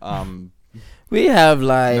 Yeah. We have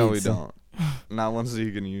lights. No, we don't. Not ones that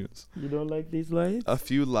you can use. You don't like these lights? A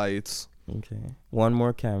few lights. Okay. One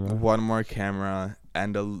more camera. One more camera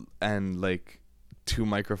and like 2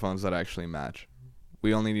 microphones that actually match.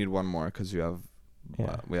 We only need one more because we have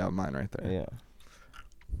mine right there. Yeah.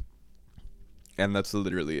 And that's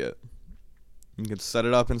literally it. You can set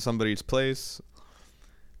it up in somebody's place,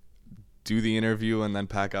 do the interview, and then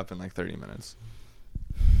pack up in like 30 minutes.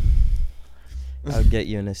 I'll get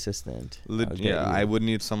you an assistant. I would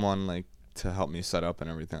need someone like to help me set up and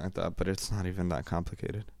everything like that, but it's not even that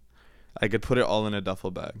complicated. I could put it all in a duffel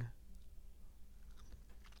bag.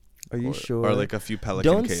 Are you sure? Or like a few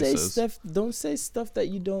Pelican cases. Don't say stuff that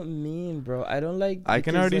you don't mean, bro. I don't like. I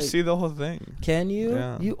can already see the whole thing. Can you?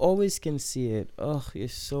 Yeah. You always can see it. Ugh, you're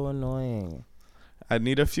so annoying. I'd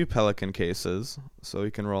need a few Pelican cases so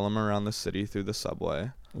we can roll them around the city through the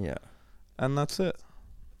subway. Yeah. And that's it.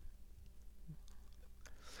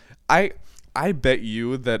 I bet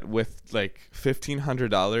you that with like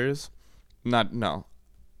 $1,500,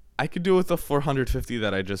 I could do it with the $450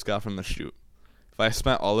 that I just got from the shoot. If I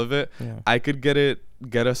spent all of it, yeah. I could get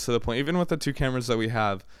us to the point, even with the 2 cameras that we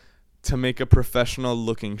have, to make a professional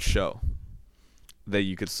looking show that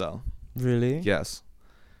you could sell. Really? Yes.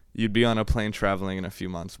 You'd be on a plane traveling in a few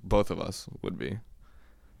months. Both of us would be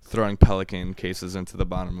throwing Pelican cases into the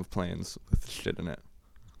bottom of planes with shit in it.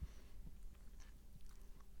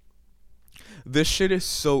 This shit is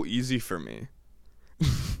so easy for me.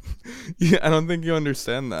 Yeah, I don't think you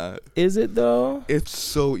understand that. Is it though? It's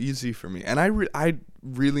so easy for me. And I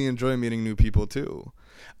really enjoy meeting new people too.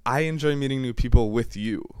 I enjoy meeting new people with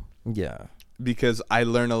you. Yeah. Because I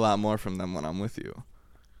learn a lot more from them when I'm with you.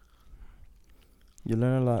 You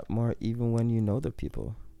learn a lot more even when you know the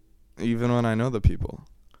people. Even when I know the people.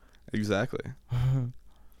 Exactly.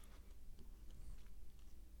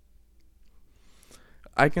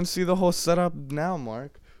 I can see the whole setup now,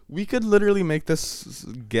 Mark. We could literally make this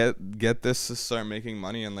get this to start making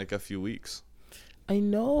money in like a few weeks. I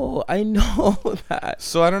know that.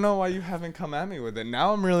 So I don't know why you haven't come at me with it.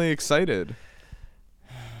 Now I'm really excited.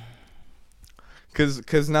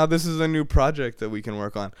 Cause now this is a new project that we can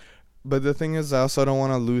work on. But the thing is, I also don't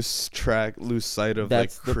want to lose sight of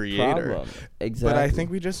That's like creator. The problem. Exactly. But I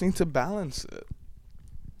think we just need to balance it.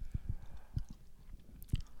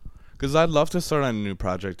 Because I'd love to start on a new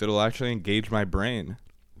project. It'll actually engage my brain.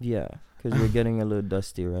 Yeah, because we're getting a little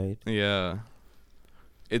dusty, right? Yeah.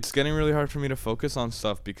 It's getting really hard for me to focus on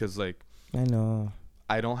stuff because, like... I know.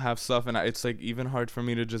 I don't have stuff, and it's, like, even hard for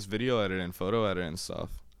me to just video edit and photo edit and stuff.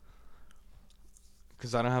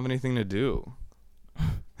 Because I don't have anything to do.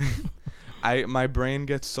 My brain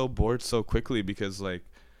gets so bored so quickly because, like...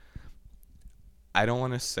 I don't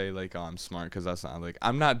want to say, like, oh, I'm smart, because that's not, like...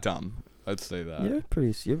 I'm not dumb. Let's say that.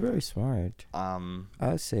 You're very smart.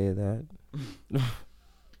 I'll say that.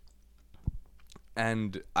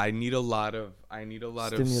 And I need a lot of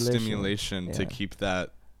stimulation to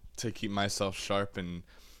keep myself sharp and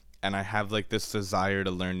and I have like this desire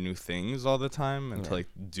to learn new things all the time and to like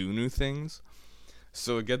do new things.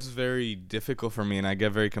 So it gets very difficult for me, and I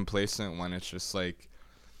get very complacent when it's just like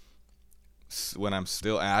when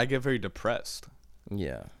I get very depressed.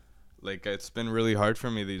 Yeah. Like, it's been really hard for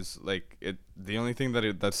me. The only thing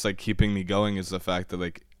that's like keeping me going is the fact that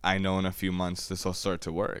like I know in a few months this will start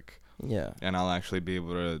to work. Yeah. And I'll actually be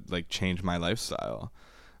able to like change my lifestyle.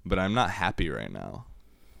 But I'm not happy right now.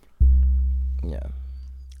 Yeah.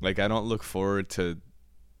 Like, I don't look forward to.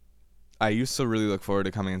 I used to really look forward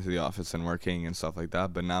to coming into the office and working and stuff like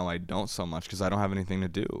that, but now I don't so much because I don't have anything to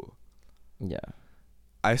do. Yeah.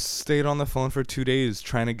 I stayed on the phone for 2 days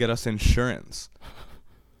trying to get us insurance.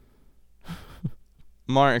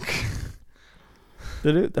 Mark.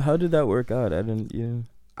 How did that work out? I didn't.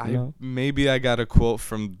 Maybe I got a quote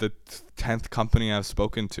from the 10th company I've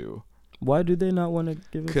spoken to. Why do they not want to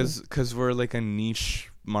give it? Because we're like a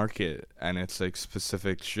niche market and it's like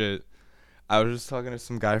specific shit. I was just talking to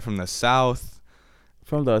some guy from the south.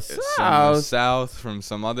 From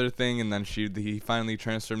some other thing, and then he finally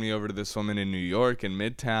transferred me over to this woman in New York in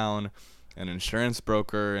Midtown, an insurance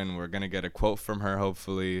broker, and we're gonna get a quote from her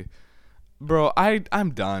hopefully. Bro, I'm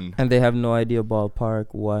done. And they have no idea ballpark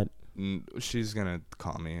what. She's gonna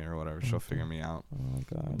call me or whatever. She'll figure me out. Oh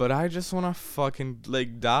god. But I just wanna fucking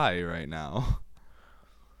like die right now.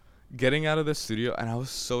 Getting out of the studio, and I was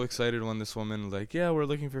so excited when this woman was like, yeah, we're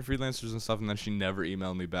looking for freelancers and stuff, and then she never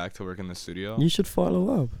emailed me back to work in the studio. You should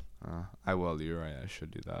follow up. I will. You're right. I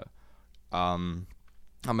should do that. I'll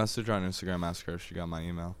message her on Instagram, ask her if she got my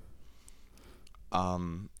email.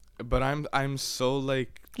 But I'm so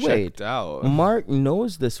like checked out. Mark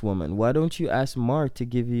knows this woman. Why don't you ask Mark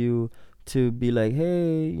to be like,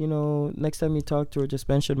 hey, next time you talk to her, just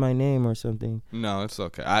mention my name or something? No, it's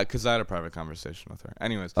okay. Because I had a private conversation with her.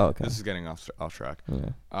 Anyways, This is getting off track.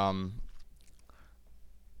 Yeah.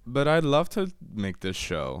 But I'd love to make this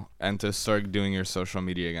show and to start doing your social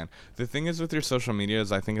media again. The thing is with your social media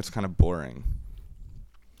is I think it's kind of boring.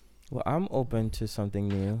 Well, I'm open to something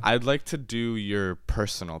new. I'd like to do your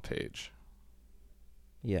personal page.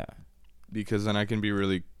 Yeah. Because then I can be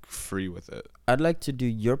really free with it. I'd like to do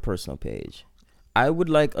your personal page. I would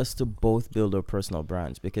like us to both build our personal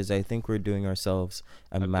brands because I think we're doing ourselves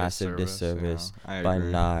a massive disservice by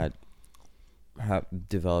not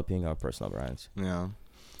developing our personal brands. Yeah.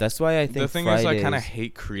 That's why I think the thing is I kind of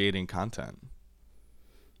hate creating content.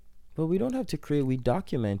 But we don't have to create. We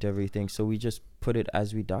document everything, so we just put it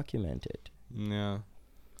as we document it. Yeah.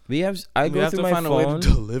 I go through my phone. We have to find a way to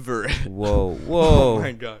deliver it. Whoa. Oh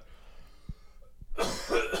my god.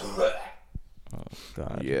 Oh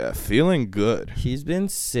god. Yeah, feeling good. He's been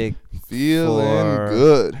sick for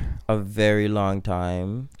good a very long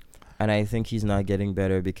time, and I think he's not getting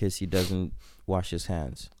better because he doesn't wash his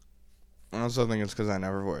hands. I also think it's because I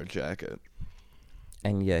never wear a jacket.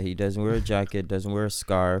 And yeah, he doesn't wear a jacket, doesn't wear a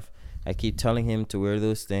scarf. I keep telling him to wear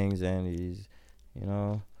those things, and he's,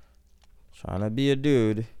 trying to be a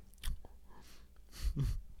dude.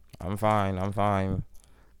 I'm fine.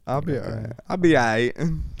 I'll be alright.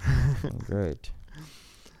 Great.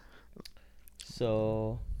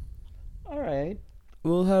 So, all right,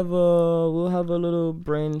 we'll have a little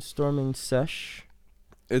brainstorming sesh.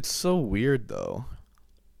 It's so weird though.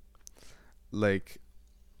 Like,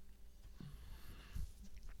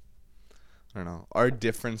 I don't know, our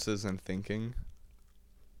differences in thinking.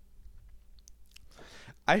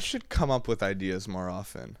 I should come up with ideas more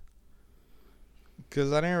often.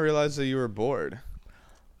 Because I didn't realize that you were bored.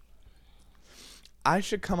 I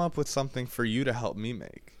should come up with something for you to help me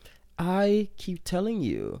make. I keep telling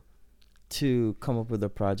you to come up with a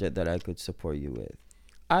project that I could support you with.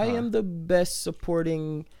 I am the best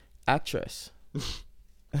supporting actress.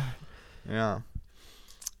 Yeah.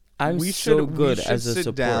 I'm so good as a support.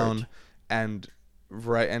 Sit down and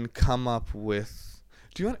write and come up with.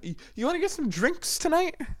 Do you want to get some drinks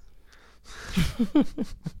tonight? You want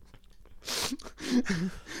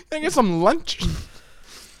to get some lunch?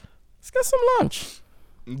 Let's get some lunch.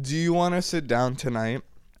 Do you want to sit down tonight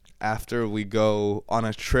after we go on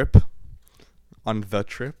a trip? On the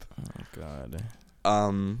trip? Oh god.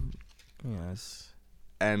 Yes.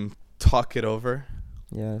 And talk it over?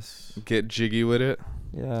 Yes. Get jiggy with it?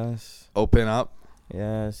 Yes. Open up?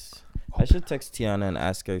 Yes. I should text Tiana and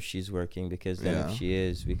ask her if she's working, because then if she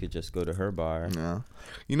is, we could just go to her bar. Yeah.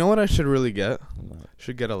 You know what I should really get?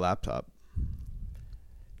 Should get a laptop.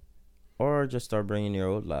 Or just start bringing your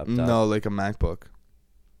old laptop. No, like a MacBook.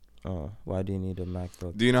 Oh, why do you need a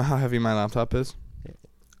MacBook? Do you know how heavy my laptop is?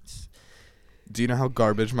 Do you know how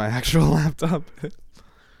garbage my actual laptop is?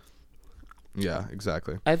 Yeah,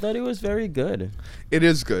 exactly. I thought it was very good. It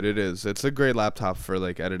is good. It is. It's a great laptop for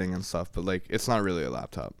like editing and stuff, but like it's not really a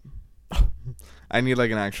laptop. I need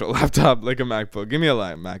like an actual laptop, like a MacBook. Give me a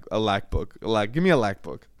MacBook. Give me a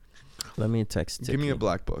MacBook. Let me text Give me a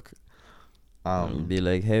black book. Be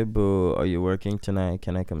like, hey boo, are you working tonight?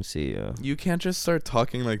 Can I come see you? You can't just start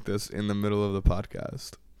talking like this in the middle of the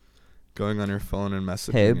podcast. Going on your phone and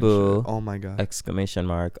messaging. Hey and boo! shit. Oh my god! Exclamation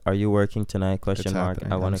mark. Are you working tonight? Question It's mark.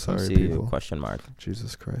 happening. I want I'm to come sorry, see people. you. Question mark.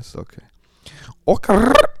 Jesus Christ. Okay.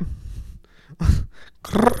 Okay.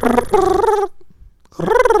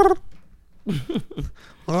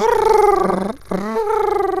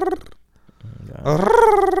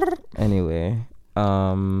 Anyway,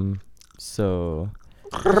 so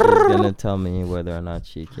she's gonna tell me whether or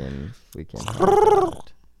not we can have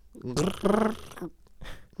that.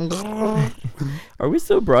 Are we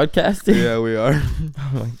still broadcasting? Yeah, we are.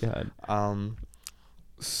 Oh my god.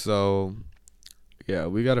 So yeah,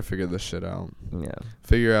 we gotta figure this shit out. Yeah.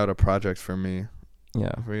 Figure out a project for me.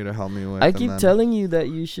 Yeah. For you to help me with. I keep telling you that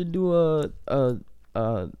you should do a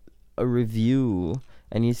review,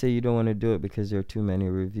 and you say you don't want to do it because there are too many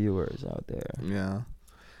reviewers out there. Yeah.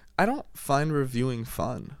 I don't find reviewing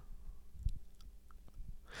fun.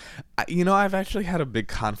 I've actually had a big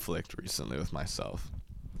conflict recently with myself.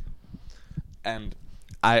 And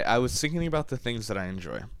I was thinking about the things that I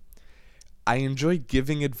enjoy. I enjoy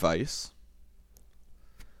giving advice,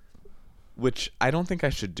 which I don't think I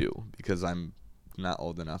should do because I'm not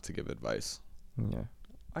old enough to give advice. Yeah.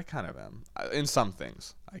 I kind of am. In some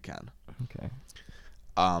things, I can. Okay.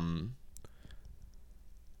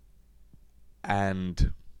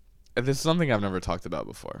 And this is something I've never talked about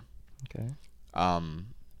before. Okay.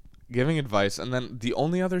 Giving advice, and then the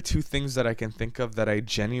only other two things that I can think of that I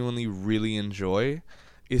genuinely really enjoy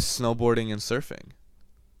is snowboarding and surfing.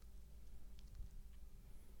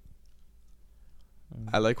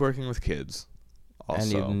 I like working with kids. Also.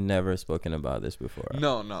 And you've never spoken about this before.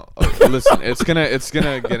 No. Okay, listen, it's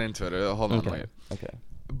gonna get into it. Hold on, Okay. wait. Okay.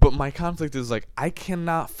 But my conflict is like I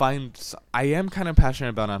cannot find. I am kind of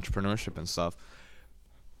passionate about entrepreneurship and stuff,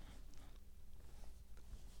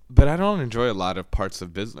 but I don't enjoy a lot of parts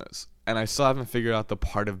of business, and I still haven't figured out the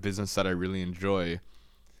part of business that I really enjoy.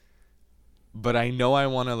 But I know I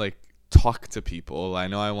want to like talk to people. I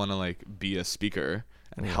know I want to like be a speaker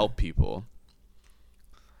and help people.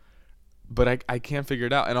 But I can't figure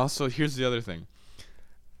it out. And also, here's the other thing.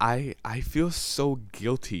 I feel so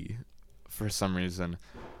guilty for some reason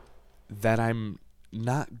that I'm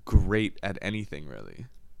not great at anything, really.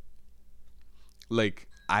 Like,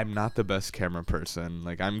 I'm not the best camera person.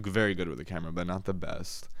 Like, I'm very good with the camera, but not the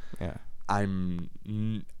best. Yeah. I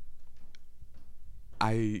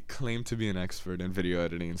claim to be an expert in video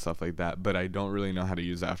editing and stuff like that, but I don't really know how to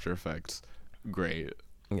use After Effects great.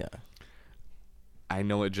 Yeah. I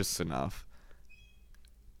know it just enough.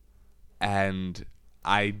 And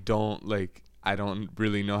I don't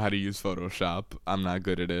really know how to use Photoshop. I'm not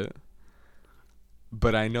good at it.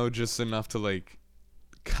 But I know just enough to like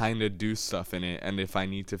kind of do stuff in it, and if I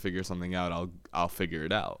need to figure something out, I'll figure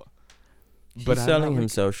it out. But he's selling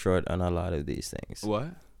himself short on a lot of these things.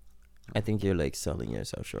 What? I think you're like selling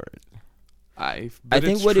yourself short. I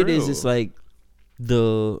think what true. It is like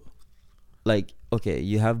okay,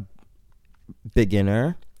 you have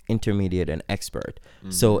beginner, intermediate, and expert.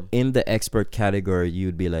 Mm-hmm. So in the expert category,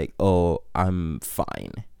 you'd be like, oh, I'm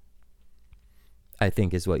fine. I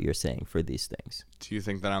think is what you're saying for these things. Do you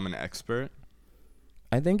think that I'm an expert?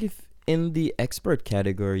 I think if in the expert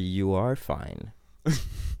category, you are fine.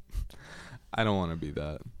 I don't want to be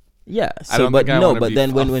that. Yeah. So, I don't but think I no, but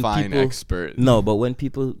then when people expert. No, but when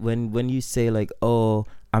people when you say like, oh,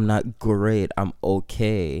 I'm not great, I'm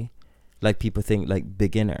okay, like people think like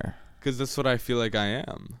beginner. Because that's what I feel like I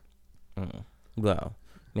am. Well,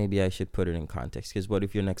 maybe I should put it in context. Because what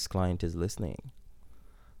if your next client is listening?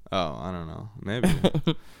 Oh, I don't know. Maybe.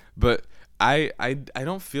 But I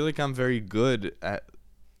don't feel like I'm very good at...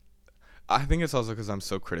 I think it's also because I'm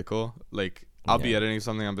so critical. Like, I'll be editing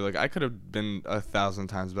something, I'll be like, I could have been 1,000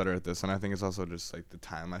 times better at this. And I think it's also just, like, the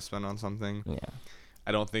time I spend on something. Yeah.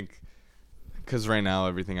 I don't think... Because right now,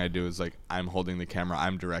 everything I do is, like, I'm holding the camera,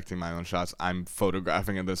 I'm directing my own shots, I'm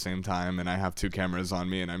photographing at the same time, and I have two cameras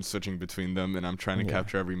on me, and I'm switching between them, and I'm trying to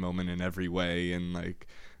capture every moment in every way, and, like,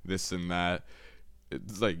 this and that.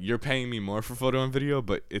 It's like, you're paying me more for photo and video,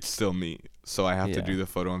 but it's still me. So I have to do the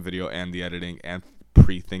photo and video and the editing and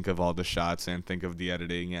pre-think of all the shots and think of the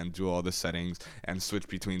editing and do all the settings and switch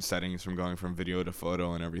between settings from going from video to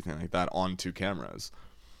photo and everything like that on two cameras.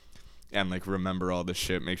 And like remember all the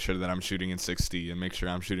shit, make sure that I'm shooting in 60 and make sure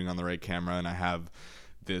I'm shooting on the right camera and I have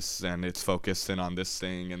this and it's focused in on this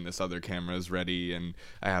thing and this other camera is ready and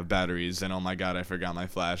I have batteries and oh my god, I forgot my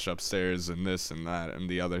flash upstairs and this and that and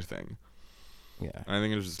the other thing. Yeah. And I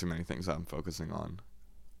think there's just too many things I'm focusing on.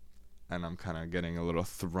 And I'm kind of getting a little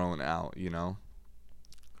thrown out, you know?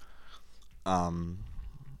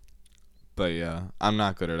 But yeah, I'm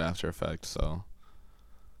not good at After Effects, so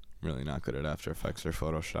I'm really not good at After Effects or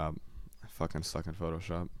Photoshop. I fucking suck at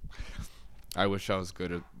Photoshop. I wish I was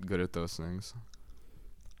good at those things.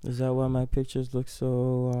 Is that why my pictures look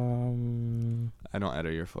so I don't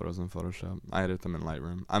edit your photos in Photoshop. I edit them in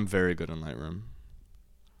Lightroom. I'm very good in Lightroom.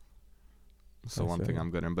 So one thing I'm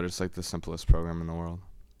good in, but it's like the simplest program in the world.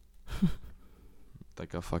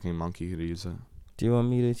 Like a fucking monkey could use it. Do you want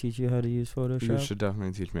me to teach you how to use Photoshop? You should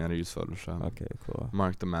definitely teach me how to use Photoshop. Okay, cool.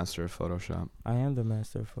 Mark the master of Photoshop. I am the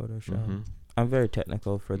master of Photoshop. Mm-hmm. I'm very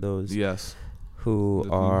technical for those who The-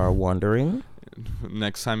 are wondering.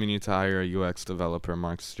 Next time you need to hire a UX developer,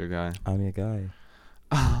 Mark's your guy. I'm your guy.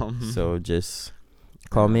 So So just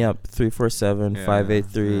call me up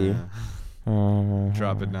 347-583.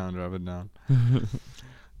 Drop it down.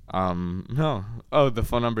 No. Oh, the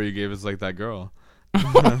phone number you gave is like that girl.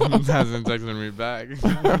 Hasn't texted me back.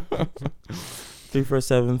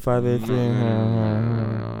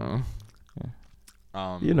 347-583.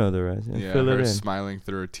 You know the rest. Yeah, Fill it her in. smiling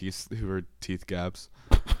through her teeth gaps.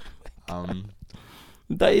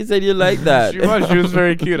 That you said you like that. She was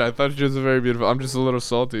very cute. I thought she was very beautiful. I'm just a little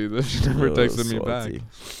salty that she never A little texted me back. salty.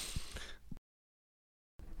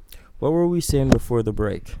 What were we saying before the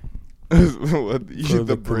break? What, For the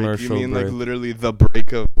the break? You commercial mean like break. literally the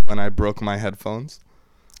break of when I broke my headphones?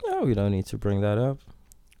 Oh, we don't need to bring that up.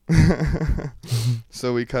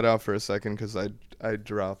 So we cut out for a second because I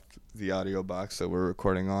dropped the audio box that we're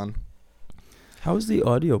recording on. How's the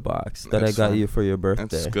audio box that It's I got fine. you for your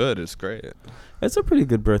birthday? It's good. It's great. It's a pretty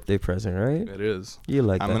good birthday present, right? It is. You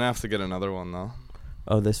like I'm that? gonna have to get another one though.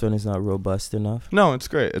 Oh, this one is not robust enough. No, it's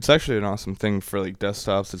great. It's actually an awesome thing for like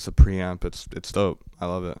desktops. It's a preamp. It's dope. I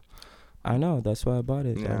love it. I know. That's why I bought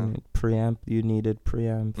it. Yeah. I mean, preamp. You needed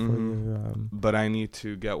preamp for your. But I need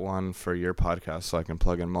to get one for your podcast so I can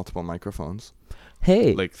plug in multiple microphones,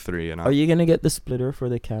 Hey, like 3 and up. are you gonna get the splitter for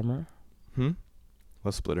the camera?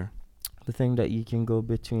 What splitter? The thing that you can go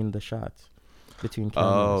between the shots, between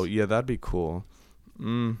cameras. Oh yeah, that'd be cool.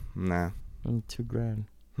 Nah. $2,000.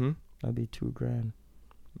 Hmm. That'd be $2,000.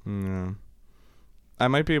 Yeah. I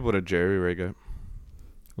might be able to jerry rig it.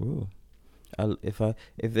 Ooh. If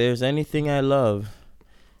there's anything I love,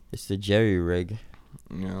 it's the jerry rig.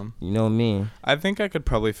 Yeah. You know me. I think I could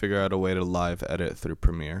probably figure out a way to live edit through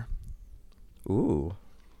Premiere. Ooh.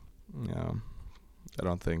 Yeah. I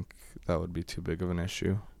don't think that would be too big of an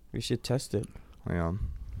issue. We should test it. Yeah.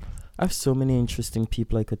 I have so many interesting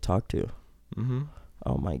people I could talk to. Mm-hmm.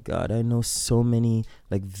 Oh my God. I know so many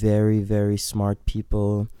like very, very smart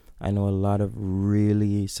people. I know a lot of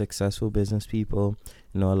really successful business people.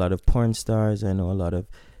 I know a lot of porn stars. I know a lot of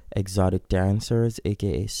exotic dancers,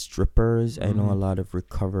 aka strippers. I know a lot of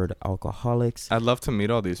recovered alcoholics. I'd love to meet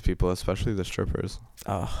all these people, especially the strippers.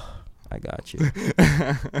 Oh, I got you.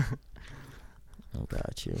 I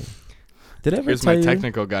got you. Did I ever Here's tell my you?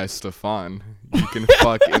 technical guy, Stefan. You can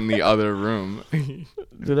fuck in the other room.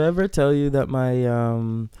 Did I ever tell you that my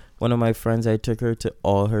one of my friends, I took her to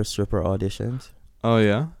all her stripper auditions? Oh,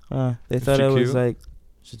 yeah? They Is thought she I was cute? like,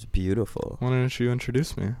 she's beautiful. Why didn't you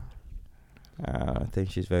introduce me? I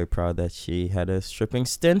think she's very proud that she had a stripping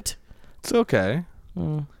stint. It's okay.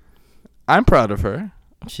 Mm, I'm proud of her.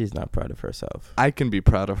 she's not proud of herself. I can be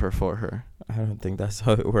proud of her for her. I don't think that's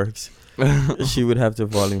how it works. She would have to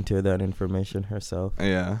volunteer that information herself.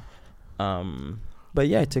 Yeah. But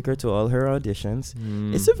yeah, I took her to all her auditions.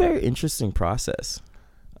 Mm. It's a very interesting process.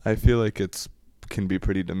 I feel like it's can be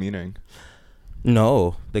pretty demeaning.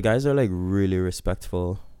 No, the guys are like really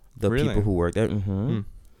respectful. The Really? people who work there,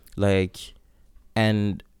 like,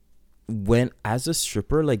 and when as a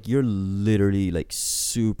stripper, like you're literally like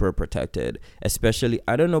super protected. Especially,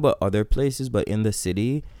 I don't know about other places, but in the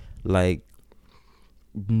city, like,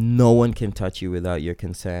 no one can touch you without your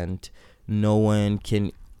consent. No one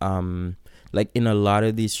can, like in a lot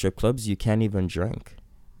of these strip clubs, you can't even drink.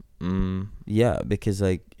 Yeah, because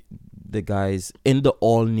like the guys in the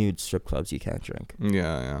all nude strip clubs, you can't drink.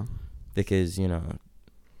 Yeah. Because, you know,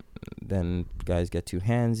 then guys get too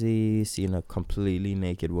handsy seeing a completely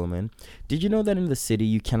naked woman. Did you know that in the city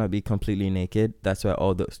you cannot be completely naked? That's why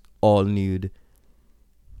all those all nude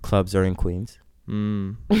clubs are in Queens.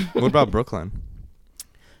 What about Brooklyn?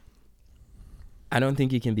 I don't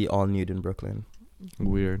think you can be all nude in Brooklyn.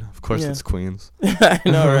 Weird. Of course Yeah. it's Queens. I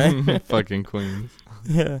know, right? Fucking Queens.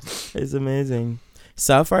 Yeah, it's amazing.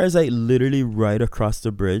 Sapphire is like literally right across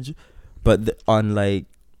the bridge, but on like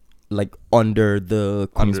under the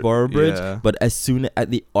Queensboro Bridge. Yeah. But as soon at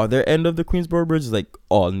the other end of the Queensboro Bridge is like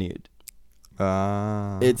all nude.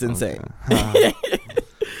 It's insane. Okay.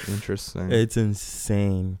 Interesting. It's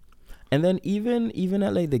insane. And then even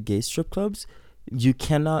at like the gay strip clubs, you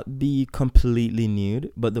cannot be completely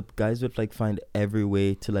nude, but the guys would like find every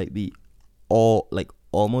way to like be all like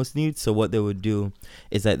almost nude. So what they would do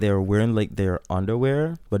is that they're wearing like their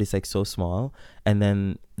underwear, but it's like so small, and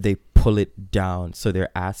then they pull it down so their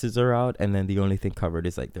asses are out, and then the only thing covered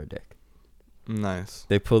is like their dick. Nice.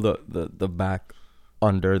 They pull the back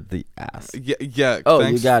under the ass. Yeah. Oh,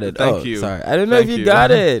 thanks. you got it. Thank you. Sorry, I don't know Thank if you you. got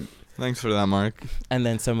it. Thanks for that, Mark. And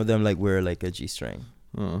then some of them like wear like a G-string.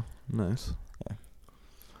 Oh, nice. Yeah.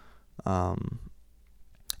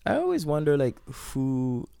 I I always wonder like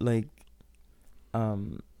who like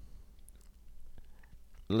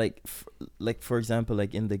for example,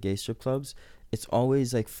 like in the gay strip clubs, it's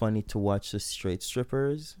always like funny to watch the straight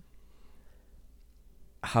strippers,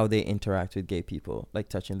 how they interact with gay people, like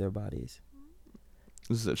touching their bodies.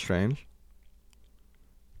 Is it strange?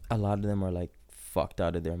 A lot of them are like fucked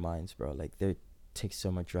out of their minds, bro. Like they take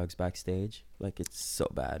so much drugs backstage, like it's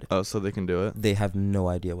so bad. Oh, so they can do it? They have no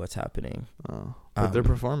idea what's happening. Oh, but they're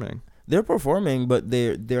performing. They're performing, but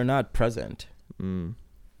they're not present. Mm.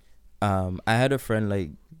 I had a friend like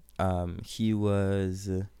he was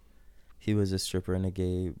a stripper in a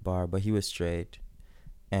gay bar, but he was straight,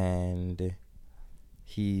 and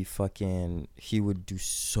he would do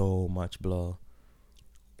so much blow.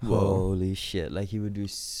 Whoa. Holy shit, like he would do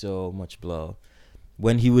so much blow.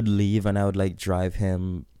 When he would leave and I would like drive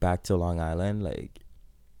him back to Long Island, like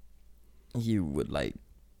he would like,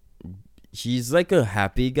 he's like a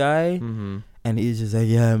happy guy. Mm-hmm. And he's just like,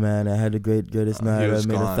 yeah, man, I had a greatest night. I made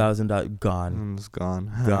gone. $1,000. Gone. It's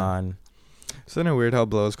gone. Gone. Isn't it weird how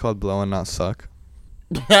blow is called blow and not suck?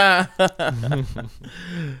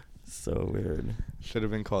 So weird. Should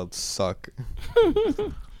have been called suck.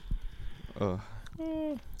 Ugh.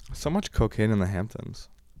 So much cocaine in the Hamptons.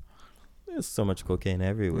 There's so much cocaine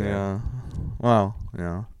everywhere. Yeah. Wow.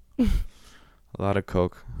 Yeah. A lot of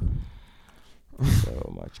coke.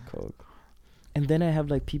 So much coke. And then I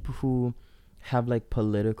have like people who have like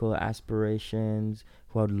political aspirations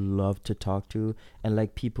who I'd love to talk to, and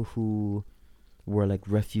like people who were like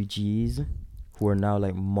refugees who are now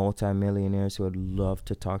like multimillionaires who I'd love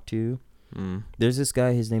to talk to. There's this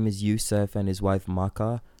guy, his name is Youssef, and his wife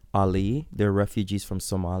Maka Ali. They're refugees from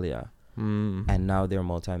Somalia, and now they're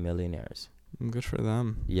multimillionaires. Good for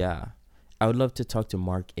them. Yeah. I would love to talk to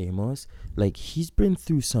Mark Amos. Like, he's been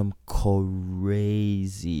through some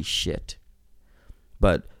crazy shit.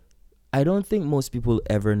 But I don't think most people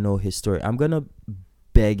ever know his story. I'm going to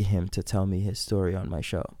beg him to tell me his story on my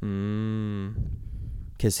show.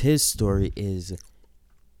 Because his story is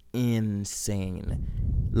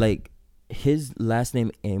insane. Like, his last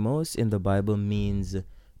name Amos in the Bible means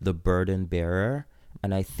the burden bearer.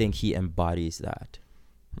 And I think he embodies that.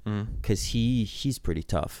 Because he's pretty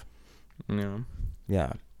tough. Yeah.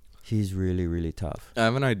 Yeah. He's really, really tough. I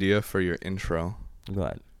have an idea for your intro. Go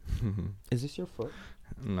ahead. Is this your foot?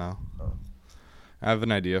 No. Oh. I have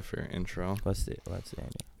an idea for your intro. What's the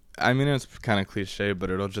idea? I mean, it's kind of cliche,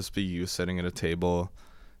 but it'll just be you sitting at a table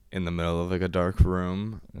in the middle of like a dark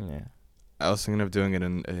room. Yeah. I was thinking of doing it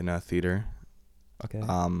in a theater. Okay.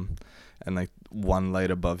 And like one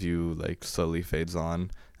light above you like slowly fades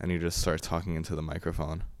on, and you just start talking into the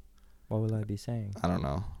microphone. What will I be saying? I don't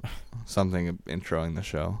know. Something introing the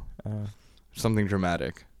show. Something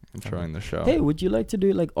dramatic introing the show. Hey, would you like to do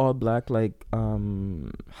it like all black, like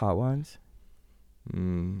Hot Ones?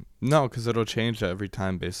 No, because it'll change every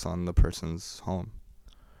time based on the person's home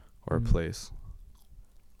or place.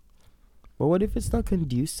 But what if it's not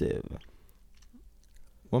conducive?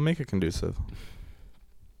 We'll make it conducive.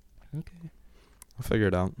 Okay. I'll figure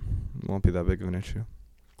it out. It won't be that big of an issue.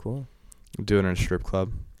 Cool. Do it in a strip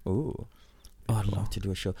club. Ooh. Oh, I'd love to do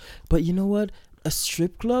a show. But you know what? A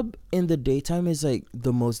strip club in the daytime is like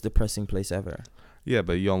the most depressing place ever. Yeah,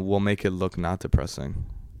 but we'll make it look not depressing.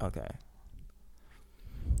 Okay.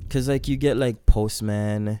 Because like you get like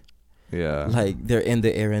postmen. Yeah. Like they're in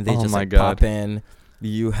the air and they just like God. pop in.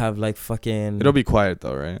 You have like fucking... It'll be quiet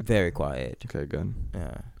though, right? Very quiet. Okay, good.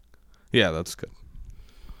 Yeah. Yeah, that's good.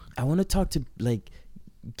 I want to talk to like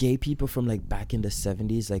gay people from like back in the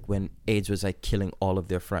 70s, like when AIDS was like killing all of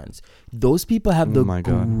their friends. Those people have the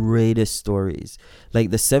greatest stories. Like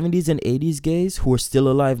the 70s and 80s gays who are still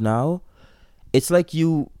alive now, it's like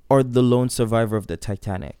you are the lone survivor of the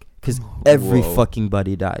Titanic, because every fucking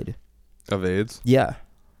body died of AIDS. Yeah.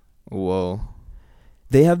 Whoa.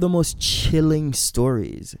 they have the most chilling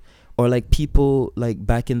stories. Or like people like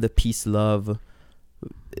back in the peace love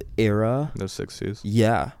era. The 60s.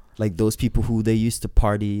 Yeah. Like those people who they used to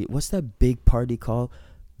party. What's that big party called?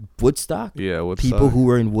 Woodstock? Yeah, Woodstock. People who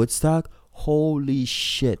were in Woodstock. Holy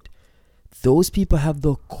shit. Those people have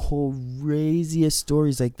the craziest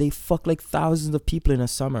stories. Like they fuck like thousands of people in a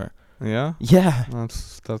summer. Yeah? Yeah.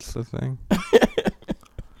 That's the thing.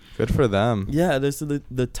 Good for them. Yeah, there's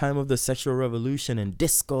the time of the sexual revolution and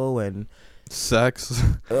disco and Sex.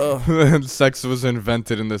 ugh. Sex was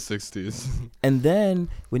invented in the 60s. And then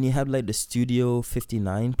when you have like the Studio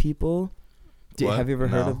 59 people, What? have you ever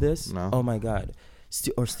heard No, of this? no. Oh my God.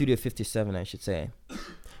 Or Studio 57, I should say.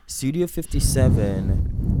 Studio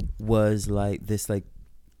 57 was like this like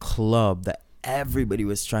club that everybody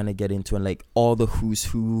was trying to get into, and like all the who's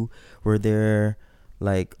who were there,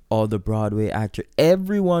 like all the Broadway actors,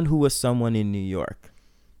 everyone who was someone in New York.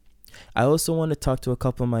 I also want to talk to a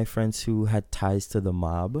couple of my friends who had ties to the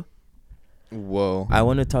mob. Whoa. I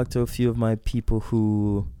want to talk to a few of my people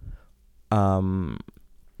who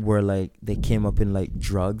were like, they came up in like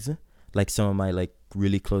drugs, like some of my like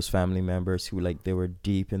really close family members who like they were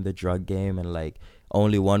deep in the drug game, and like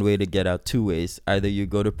only one way to get out, two ways: either you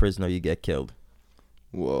go to prison or you get killed.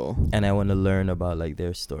 Whoa. And I want to learn about like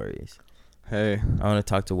their stories. Hey, I want to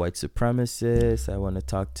talk to white supremacists. I want to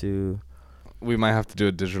talk to we might have to do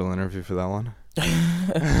a digital interview for that one.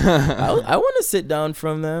 I want to sit down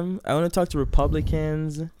from them. I want to talk to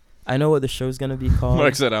Republicans. I know what the show's gonna be called.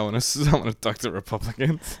 Mark said, I want to talk to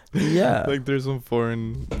Republicans. Yeah, Like there's some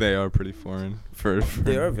foreign. They are pretty foreign. For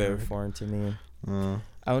they are very foreign to me.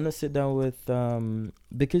 I want to sit down with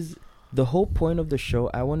because the whole point of the show,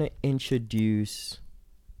 I want to introduce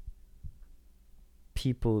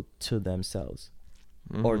people to themselves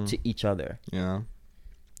or to each other. Yeah.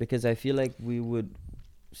 Because I feel like we would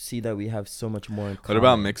see that we have so much more in What common.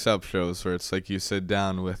 about mix-up shows where it's like you sit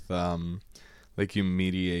down with like you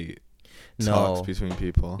mediate talks between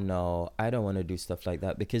people? No, I don't want to do stuff like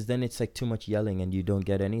that, because then it's like too much yelling and you don't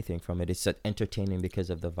get anything from it. It's entertaining because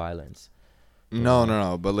of the violence.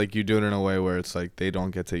 No. But like you do it in a way where it's like they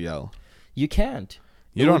don't get to yell. You can't.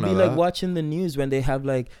 You It don't would know be that. like watching the news when they have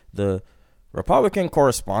like the Republican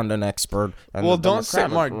correspondent expert. And Well, the don't say,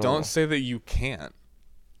 Democratic- Mark. Don't say that you can't.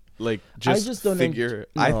 Like, just don't figure.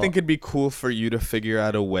 no. I think it'd be cool for you to figure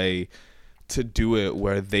out a way to do it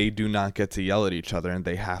where they do not get to yell at each other and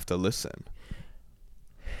they have to listen.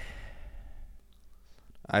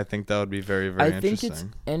 I think that would be very, very I think interesting.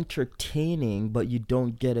 it's entertaining, but you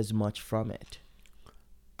don't get as much from it.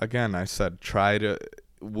 Again, I said try to.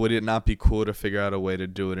 Would it not be cool to figure out a way to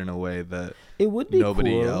do it in a way that It would be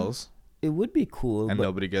nobody cool. yells It would be cool, and but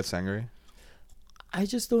nobody gets angry? I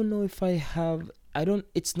just don't know if I have. I don't.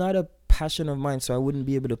 It's not a passion of mine, so I wouldn't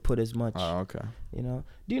be able to put as much. Oh, okay. You know?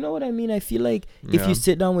 Do you know what I mean? I feel like if Yeah. you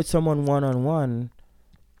sit down with someone one on one,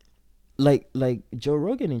 like Joe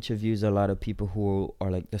Rogan interviews a lot of people who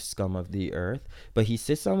are like the scum of the earth, but he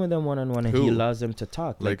sits down with them one on one and he Who? allows them to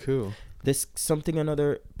talk. Like who? This something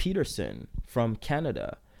another Peterson from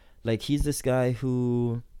Canada. Like he's this guy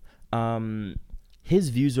who his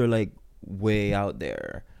views are like way out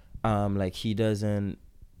there. Like he doesn't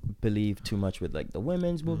believe too much with like the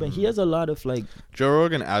women's movement. He has a lot of like, Joe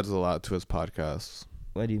Rogan adds a lot to his podcasts.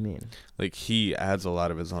 what do you mean? Like he adds a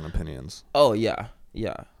lot of his own opinions. Oh yeah.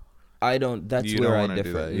 I don't. That's You where don't I want to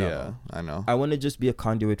differ. do that. No. Yeah, I know. I want to just be a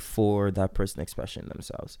conduit for that person expressing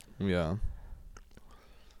themselves. Yeah.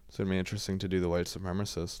 It's gonna be interesting to do the white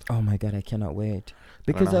supremacist. Oh my God, I cannot wait. I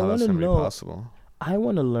Because don't know I how want that's to gonna be know. possible. I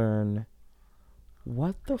want to learn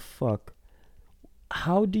what the fuck.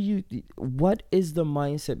 How do you? What is the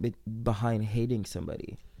mindset behind hating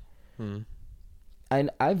somebody? And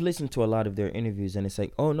I've listened to a lot of their interviews, and it's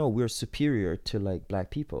like, oh no, we're superior to like black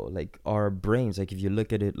people. Like our brains, like if you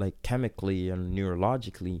look at it like chemically and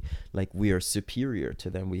neurologically, like we are superior to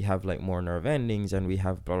them. We have like more nerve endings, and we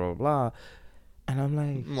have blah blah blah. And I'm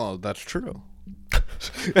like, Well, that's true.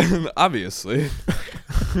 Obviously.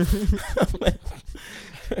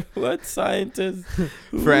 what scientist?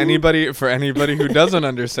 For anybody who doesn't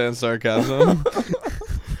understand sarcasm,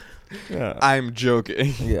 Yeah. I'm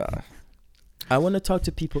joking. Yeah. I want to talk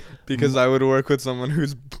to people Because I would work with someone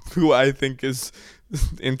who I think is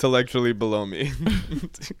intellectually below me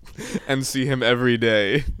and see him every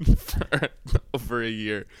day for over a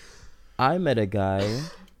year. I met a guy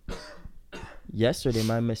yesterday.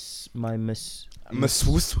 My monsieur.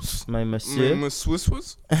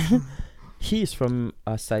 He's from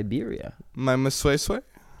Siberia. My monsieur.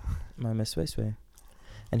 My monsieur.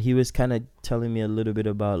 and he was kind of telling me a little bit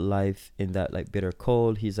about life in that like bitter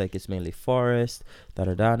cold. He's like, it's mainly forest, da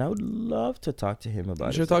da da. And I would love to talk to him about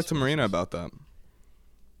it. You should talk to Marina about that.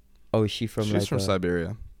 Oh, is she from? She's from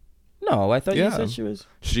Siberia. No, I thought you Yeah. said she was.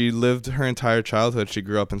 She lived her entire childhood. She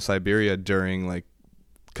grew up in Siberia during like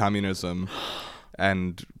communism,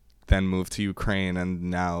 and then moved to Ukraine,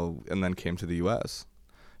 and then came to the U.S.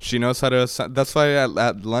 She knows how to. That's why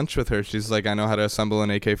at lunch with her, she's like, I know how to assemble an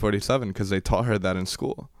AK-47 because they taught her that in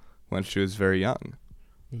school when she was very young.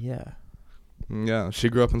 Yeah. Yeah, she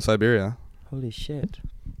grew up in Siberia. Holy shit.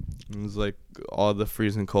 It was like all the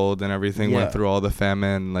freezing cold and everything. Yeah. Went through all the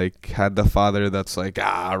famine. Like had the father that's like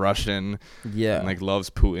Russian. Yeah. And, like loves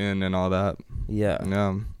Putin and all that. Yeah.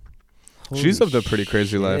 Yeah. Holy She's lived a pretty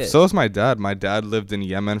crazy life. shit. So is my dad. My dad lived in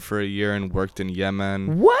Yemen for a year and worked in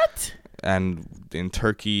Yemen What? and in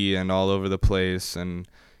Turkey and all over the place. And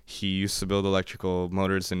he used to build electrical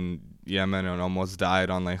motors in Yemen and almost died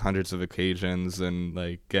on like hundreds of occasions and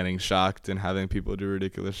like getting shocked and having people do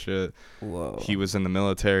ridiculous shit. Whoa. He was in the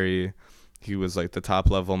military. He was like the top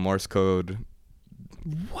level Morse code.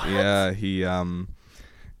 What? Yeah,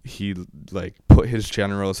 he like put his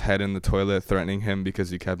general's head in the toilet threatening him because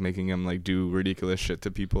he kept making him like do ridiculous shit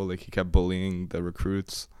to people. Like he kept bullying the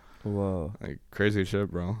recruits. Whoa. Like crazy shit,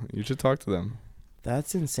 bro. You should talk to them.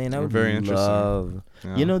 That's insane. I They're would very interesting. love.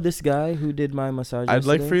 Yeah. You know this guy who did my massage I'd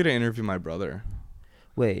like yesterday? for you to interview my brother.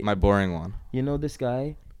 Wait. My boring one. You know this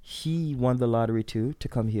guy? He won the lottery too to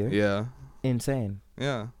come here. Yeah. Insane.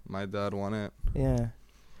 Yeah. My dad won it. Yeah.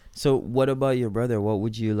 So what about your brother? What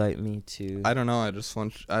would you like me to? I don't know. I just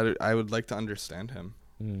want. I would like to understand him.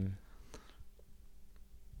 Mm.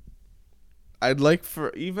 I'd like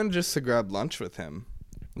for even just to grab lunch with him,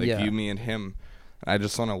 like Yeah. you, me, and him. I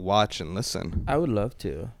just want to watch and listen. I would love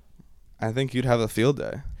to. I think you'd have a field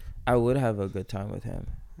day. I would have a good time with him.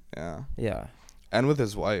 Yeah. Yeah. And with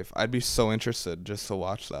his wife. I'd be so interested just to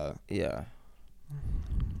watch that. Yeah.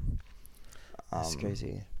 That's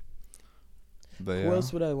crazy. But yeah. Who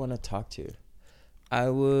else would I want to talk to? I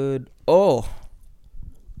would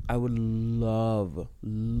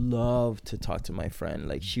love to talk to my friend.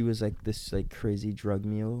 Like she was like this like crazy drug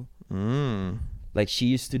mule. Like she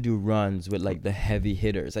used to do runs with like the heavy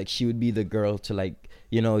hitters. Like she would be the girl to like,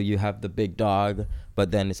 you know, you have the big dog,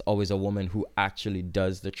 but then it's always a woman who actually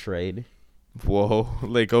does the trade. Whoa.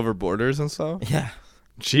 Like over borders and stuff? Yeah.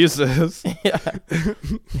 Jesus. Yeah.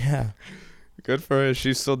 Yeah. Good for her.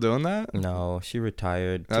 She's still doing that? No, she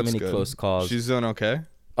retired. That's Too many good. close calls. She's doing okay?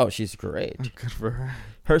 Oh, she's great. Good for her.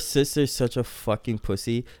 Her sister's such a fucking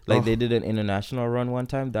pussy. Like Oh. they did an international run one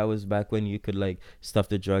time. That was back when you could like stuff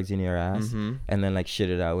the drugs in your ass Mm-hmm. and then like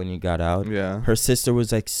shit it out when you got out. Yeah. Her sister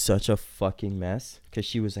was like such a fucking mess because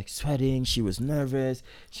she was like sweating. She was nervous.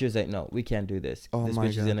 She was like, no, we can't do this. Oh This my bitch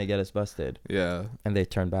is God. gonna get us busted. Yeah. And they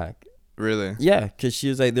turned back. Really? Yeah, because she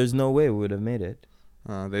was like, there's no way we would have made it.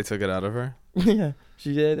 They took it out of her? Yeah,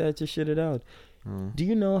 she had to shit it out. Oh. Do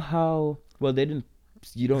you know how? Well, they didn't.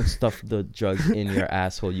 You don't stuff the drugs in your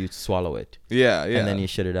asshole. You swallow it. Yeah, yeah. And then you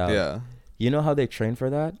shit it out. Yeah. You know how they train for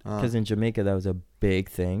that? Because in Jamaica, that was a big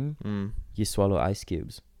thing. You swallow ice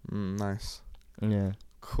cubes. Nice. Yeah.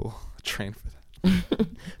 Cool. Train for that.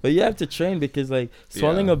 But you have to train because, like,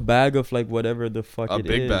 swallowing Yeah. a bag of, like, whatever the fuck A it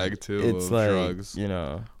big is, bag, too, it's of like, drugs. you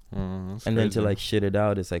know. That's And then to, crazy. like, shit it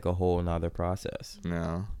out is, like, a whole nother process.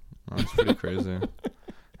 Yeah. That's pretty crazy.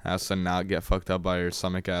 Has to not get fucked up by your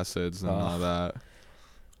stomach acids and all that.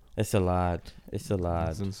 It's a lot. It's a lot.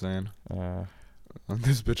 That's insane.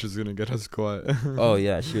 This bitch is gonna get us caught. Oh,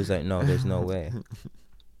 yeah. She was like, no, there's no way.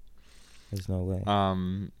 There's no way.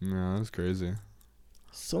 No, that's crazy.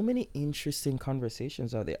 So many interesting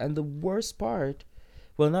conversations out there. And the worst part,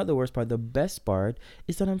 well, not the worst part, the best part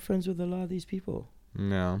is that I'm friends with a lot of these people.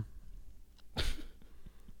 No.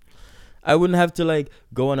 I wouldn't have to like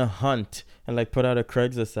go on a hunt and like put out a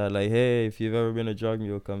Craigslist ad like, hey, if you've ever been a drug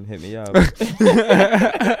mule, come hit me up.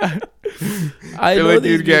 I feel know like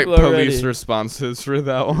these you'd get people police already. responses for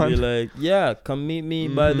that Be one. like, yeah, come meet me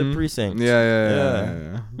by the Mhm. precinct.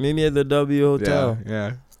 Yeah. Meet me at the W Hotel.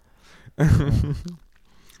 Yeah.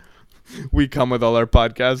 We come with all our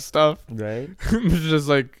podcast stuff. Right? It's just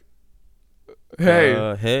like,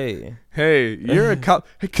 hey, Hey. you're a cop.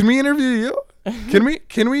 Hey, can we interview you?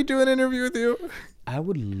 Can we do an interview with you? I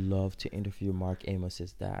would love to interview Mark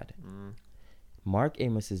Amos's dad. Mark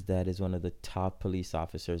Amos's dad is one of the top police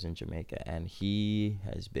officers in Jamaica, and he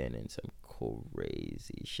has been in some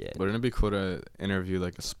crazy shit. Wouldn't it be cool to interview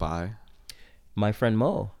like a spy? My friend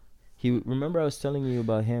Mo, remember I was telling you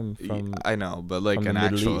about him from. I know, but like from an the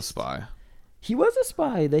Middle actual East. spy. He was a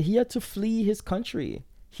spy that he had to flee his country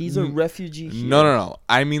He's a refugee here. No.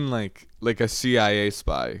 I mean like a CIA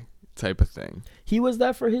spy type of thing. He was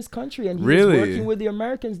that for his country, and he Really? was working with the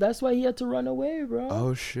Americans. That's why he had to run away, bro.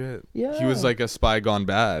 Oh shit. Yeah. He was like a spy gone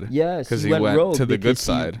bad. Yes. Because he went rogue to the good because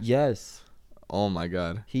side. Yes. Oh my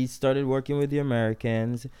god. He started working with the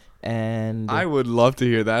Americans, and I would love to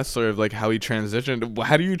hear that story of like how he transitioned.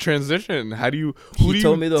 How do you transition? Who do he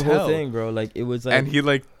told you me the tell? whole thing, bro. Like it was like, And he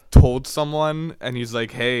like told someone, and he's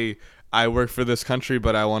like, "Hey, I work for this country,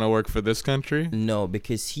 but I want to work for this country." no,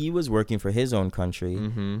 because he was working for his own country,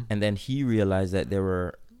 Mm-hmm. and then he realized that they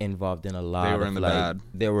were involved in a lot were of in the like bad.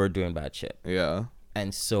 they were doing bad shit, Yeah.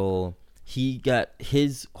 and so he got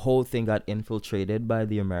his whole thing got infiltrated by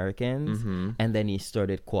the Americans, Mm-hmm. and then he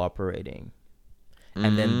started cooperating,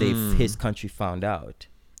 and then his country found out,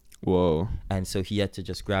 Whoa. and so he had to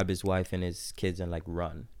just grab his wife and his kids and like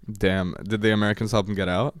run. Damn. Did the Americans help him get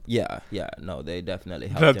out? Yeah, no, they definitely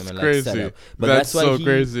helped That's him and crazy. like set up. But That's why so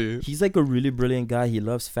crazy. He's like a really brilliant guy. He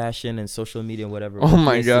loves fashion and social media and whatever. Oh but he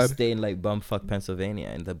my has to God. stay in like bumfuck Pennsylvania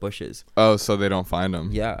in the bushes. Oh, so they don't find him?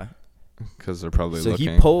 Yeah. Because they're probably So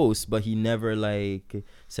looking. he posts, but he never like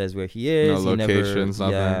says where he is. No He locations,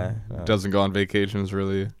 never, nothing. yeah, no. Doesn't go on vacations,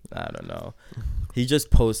 really. I don't know. He just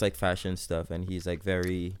posts like fashion stuff, and he's like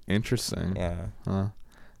very Interesting. yeah. Huh.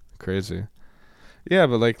 Crazy. Yeah,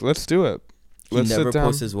 but like, let's do it. He Let's never sit down.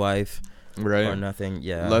 posts his wife Right. or nothing.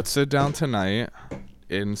 Yeah. Let's sit down tonight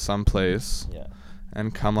in some place Yeah.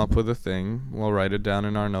 and come up with a thing. We'll write it down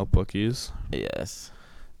in our notebookies, Yes.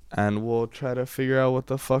 and we'll try to figure out what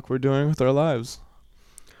the fuck we're doing with our lives.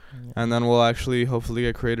 And then we'll actually hopefully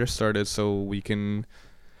get Creator started so we can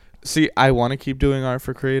see. I want to keep doing art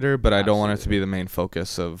for Creator, but I don't want it to be the main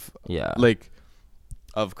focus of Yeah.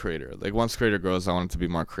 of Creator. Like once Creator grows, I want it to be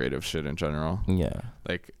more creative shit in general. Yeah.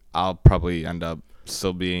 Like I'll probably end up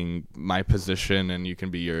still being my position and you can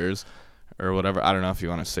be yours or whatever. I don't know if you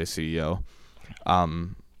want to say CEO.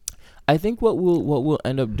 I think what we'll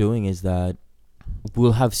end up doing is that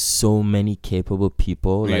we'll have so many capable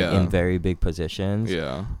people like Yeah. in very big positions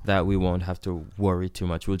Yeah. that we won't have to worry too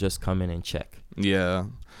much. We'll just come in and check. Yeah.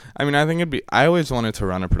 I mean, I think I always wanted to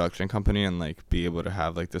run a production company and like be able to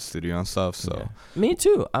have like the studio and stuff. So, Yeah. Me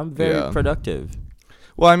too. I'm very Yeah. productive.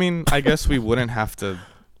 well, I mean, I guess we wouldn't have to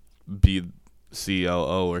be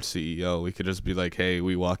COO or CEO. We could just be like, hey,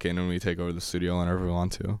 we walk in and we take over the studio whenever we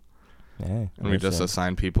want to. Yeah. And we just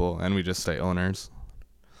assign people and we just say owners.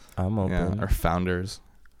 I'm open. Yeah, or founders.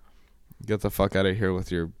 Get the fuck out of here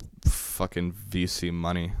with your fucking VC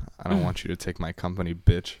money. I don't want you to take my company,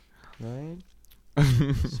 bitch. Right?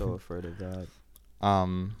 So afraid of that.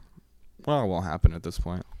 Well, it won't happen at this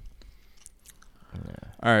point. Yeah.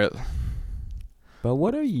 All right. But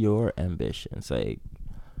what are your ambitions? Like,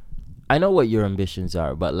 I know what your ambitions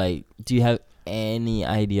are, but like, do you have any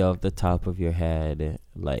idea off the top of your head,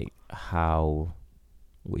 like how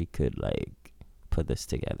we could like put this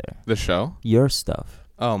together? The show? Your stuff.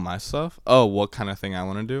 Oh, my stuff? Oh, what kind of thing I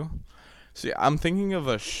want to do? See, I'm thinking of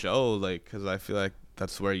a show, like, because I feel like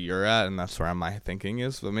that's where you're at and that's where my thinking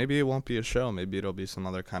is. But maybe it won't be a show. Maybe it'll be some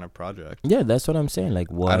other kind of project. Yeah, that's what I'm saying.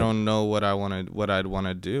 Like, what? I don't know what I'd want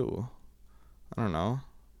to do. I don't know.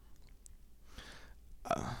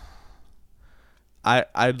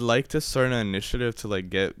 I'd like to start an initiative to like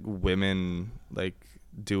get women like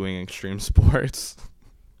doing extreme sports.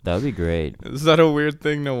 That would be great. Is that a weird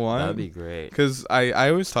thing to want? That'd be great. Because I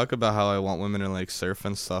always talk about how I want women to like surf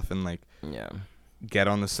and stuff and like Yeah. get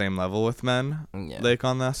on the same level with men, Yeah. like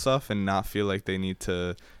on that stuff, and not feel like they need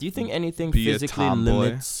to. Do you think anything be a physically tomboy.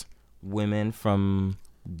 limits women from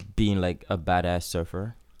being like a badass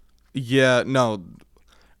surfer? Yeah, no.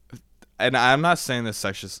 And I'm not saying this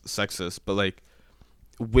sexist, but like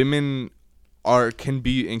women can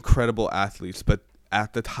be incredible athletes, but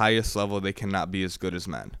at the highest level they cannot be as good as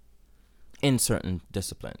men. In certain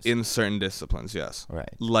disciplines. In certain disciplines, yes.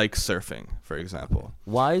 Right. Like surfing, for example.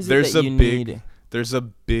 Why is it There's that a you big need... There's a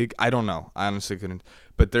big, I don't know, I honestly couldn't,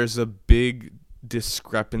 but there's a big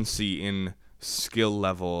discrepancy in skill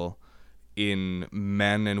level in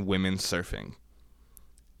men and women surfing.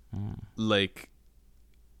 Like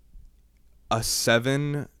a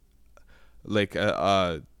 7, like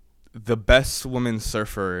the best woman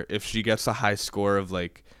surfer, if she gets a high score of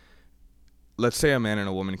like, let's say a man and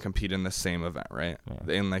a woman compete in the same event, right?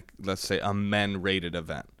 Yeah. In like, let's say a men rated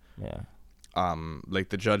event. Yeah. Like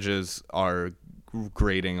the judges are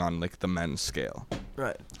grading on like the men's scale.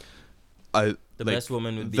 Right. The The best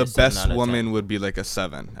woman would be the a 7 best out of 10. woman would be like a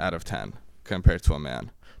 7 out of 10 compared to a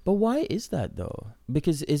man. But why is that though?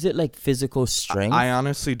 Because is it like physical strength? I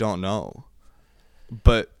honestly don't know.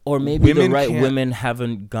 But or maybe the right can't- women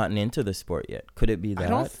haven't gotten into the sport yet. Could it be that? I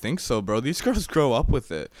don't think so, bro. These girls grow up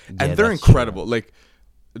with it, Yeah, and they're that's incredible. true. Like,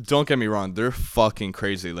 don't get me wrong, they're fucking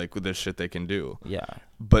crazy. Like with the shit they can do. Yeah.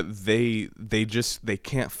 But they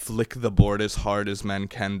can't flick the board as hard as men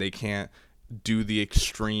can. They can't do the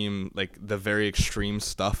extreme, like the very extreme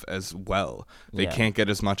stuff as well. They Yeah. can't get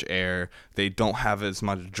as much air. They don't have as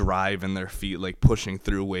much drive in their feet, like pushing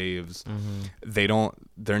through waves.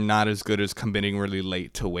 They're not as good as committing really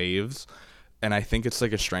late to waves. And I think it's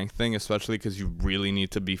like a strength thing, especially because you really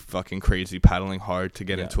need to be fucking crazy paddling hard to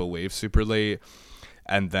get Yeah. into a wave super late.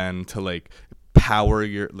 And then to like power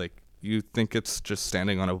your, like, you think it's just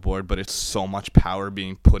standing on a board, but it's so much power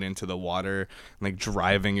being put into the water, like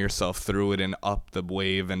driving yourself through it and up the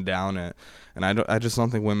wave and down it. And I just don't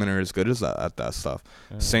think women are as good as that at that stuff.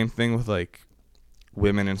 Same thing with like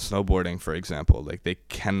women in snowboarding, for example. Like they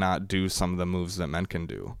cannot do some of the moves that men can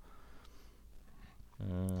do.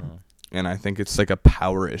 And I think it's like a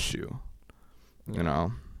power issue, you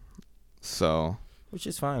know? So, Which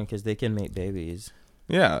is fine because they can make babies.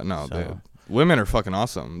 yeah, no, So- women are fucking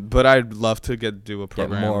awesome. But I'd love to do a Get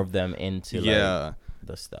program. more of them into like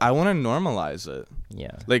the stuff. I want to normalize it.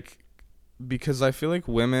 Yeah. Like, because I feel like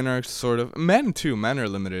women are sort of, men too, men are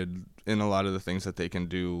limited in a lot of the things that they can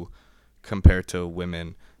do compared to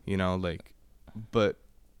women, you know, like, but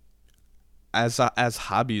as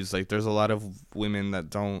hobbies, like there's a lot of women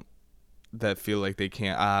that feel like they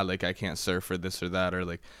can't, like I can't surf or this or that, or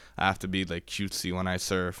like I have to be like cutesy when I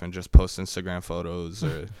surf and just post Instagram photos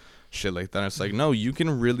or shit like that. It's like, no, you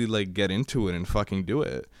can really like get into it and fucking do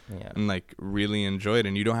it. Yeah. And like really enjoy it,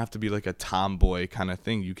 and you don't have to be like a tomboy kind of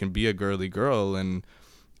thing. You can be a girly girl and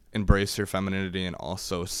embrace your femininity and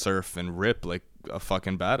also surf and rip like a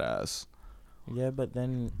fucking badass. Yeah, but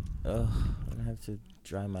then I'm gonna have to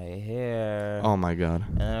dry my hair. Oh my god,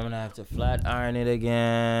 And I'm gonna have to flat iron it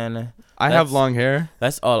again. I have That's- long hair.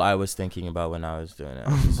 That's all I was thinking about when I was doing it.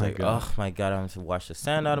 I was my like, God. oh my god, I'm gonna have to wash the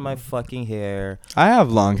sand out of my fucking hair. I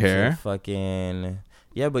have long So hair. fucking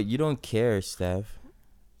yeah, but you don't care, Steph.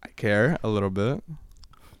 I care a little bit.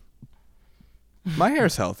 My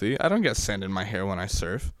hair's healthy. I don't get sand in my hair when I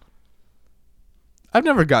surf. I've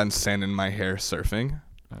never gotten sand in my hair surfing.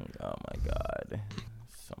 Oh my god,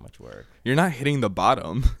 so much work. You're not hitting the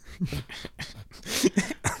bottom.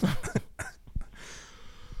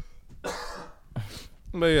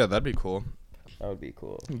 But yeah, that'd be cool. That would be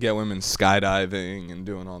cool. Get women skydiving and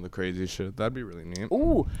doing all the crazy shit. That'd be really neat.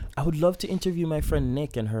 Ooh, I would love to interview my friend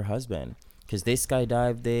Nick and her husband. Because they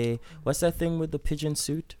skydive. What's that thing with the pigeon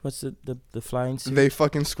suit? What's the flying suit? They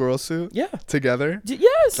fucking squirrel suit Yeah. together.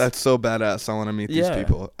 Yes. That's so badass. I want to meet these Yeah.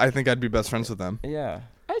 people. I think I'd be best friends with them. Yeah.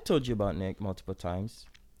 I told you about Nick multiple times.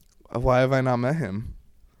 Why have I not met him?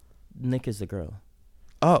 Nick is the girl.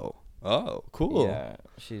 Oh, cool. Yeah.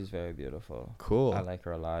 She's very beautiful. Cool. I like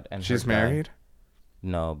her a lot. And She's her guy- married?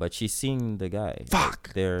 No, but she's seeing the guy. Fuck.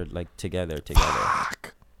 Like, they're like together.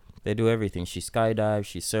 Fuck. They do everything. She skydives,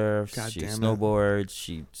 she surfs, God she damn it. snowboards.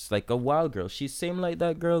 She's like a wild girl. She's same like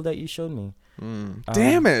that girl that you showed me.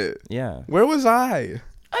 Damn it. Yeah. Where was I?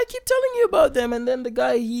 I keep telling you about them, and then the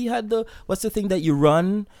guy, he had what's the thing that you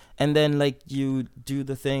run and then like you do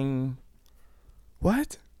the thing.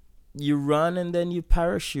 What? You run and then you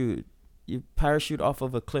parachute. You parachute off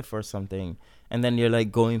of a cliff or something, and then you're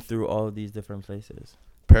like going through all these different places.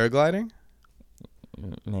 Paragliding?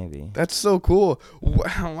 Maybe. That's so cool. Why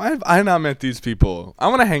have I not met these people? I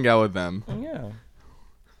want to hang out with them. Yeah.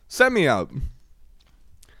 Set me up.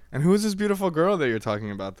 And who is this beautiful girl that you're talking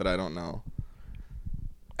about that I don't know?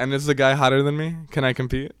 And is the guy hotter than me? Can I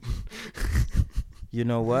compete? You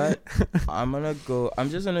know what? I'm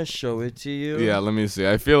just gonna show it to you. Yeah, let me see.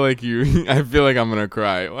 I feel like I feel like I'm gonna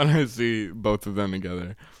cry when I see both of them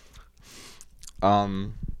together.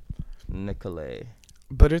 Nicolay.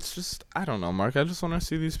 But it's just, I don't know, Mark. I just want to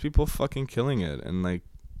see these people fucking killing it, and like,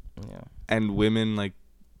 Yeah. and women like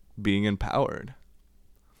being empowered.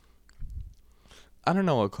 I don't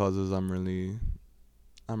know what causes I'm really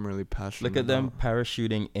passionate. Look at them about.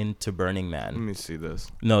 parachuting into Burning Let Man. me see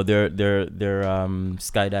this. No, they're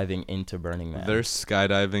skydiving into Burning Man. They're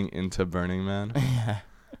skydiving into Burning Man. Yeah.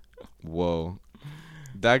 Whoa,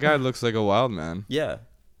 that guy looks like a wild man. Yeah.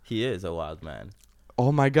 He is a wild man.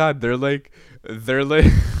 Oh my god, they're like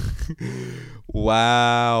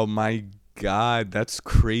wow, my god, that's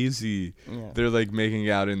crazy. Yeah. They're like making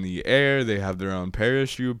out in the air. They have their own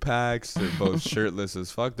parachute packs. They're both shirtless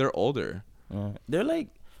as fuck. They're older. They're like,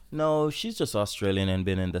 no, she's just Australian and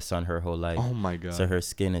been in the sun her whole life. Oh my god. So her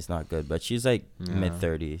skin is not good, but she's like Yeah.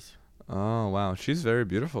 mid-30s. Oh wow, she's very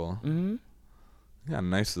beautiful. Mm-hmm. Yeah,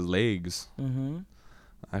 nice legs. Mm-hmm.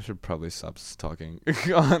 I should probably stop talking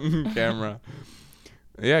on camera.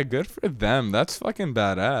 Yeah, good for them. That's fucking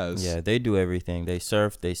badass. Yeah, they do everything. They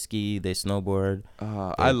surf, they ski, they snowboard.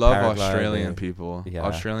 I love Australian paraglide. people. Yeah.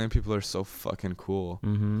 Australian people are so fucking cool.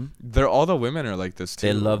 Mm-hmm. All the women are like this too.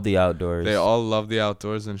 They love the outdoors. They all love the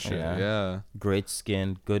outdoors and shit. Yeah. Yeah. Great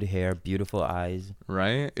skin, good hair, beautiful eyes.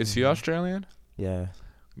 Right? Is he Mhm. Australian? Yeah.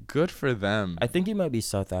 Good for them. I think he might be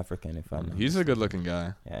South African if I'm not He's a mistaken. good looking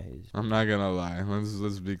guy. Yeah, he's. I'm not gonna lie.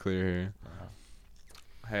 Let's be clear here.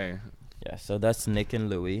 Hey, Yeah, so that's Nick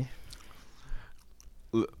and Louie.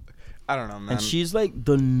 I don't know, man. And she's like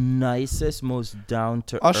the nicest, most down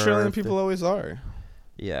to earth. Australian people always are.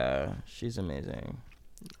 Yeah, she's amazing.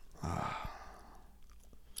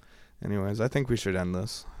 Anyways, I think we should end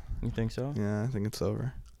this. You think so? Yeah, I think it's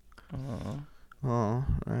over. Oh. Oh,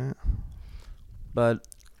 right. But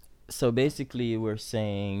so basically, we're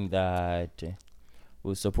saying that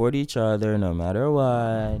we'll support each other no matter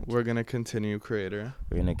what. We're gonna continue creator,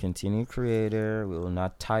 We're gonna continue creator. We will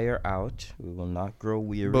not tire out. We will not grow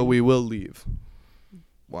weary. but we will leave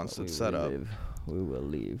once But it's we set will up. leave. We will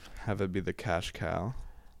leave. Have it be the cash cow.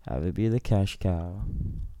 Have it be the cash cow.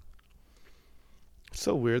 It's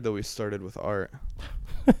so weird that we started with art.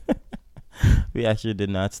 We actually did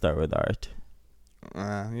not start with art.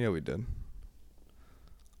 Yeah, we did.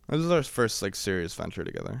 This is our first like serious venture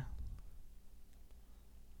together.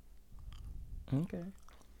 Okay.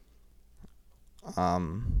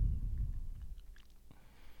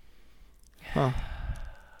 Huh.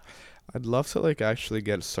 I'd love to like actually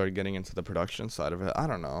start getting into the production side of it. I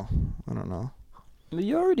don't know. But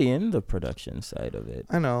you're already in the production side of it.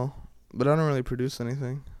 I know, but I don't really produce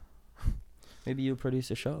anything. Maybe you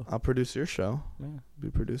produce a show. I'll produce your show. Yeah. Be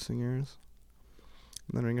producing yours.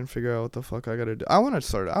 And then we can figure out what the fuck I gotta do. I want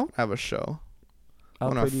to have a show. I I'll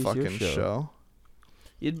want a produce your fucking show. show.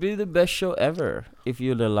 It'd be the best show ever if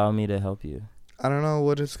you'd allow me to help you. I don't know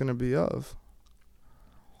what it's gonna be of.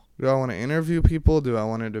 Do I want to interview people? Do I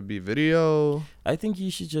want it to be video? I think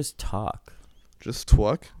you should just talk. Just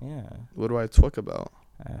twerk? Yeah. What do I twerk about?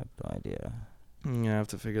 I have no idea. Yeah, I have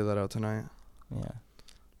to figure that out tonight. Yeah.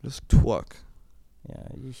 Just twerk. Yeah,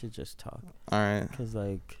 you should just talk. Alright, Because,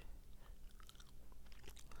 like,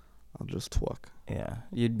 I'll just twerk. yeah,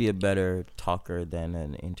 you'd be a better talker than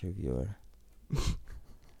an interviewer.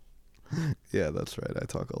 Yeah, that's right. I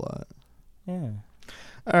talk a lot. Yeah.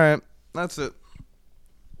 Alright, that's it.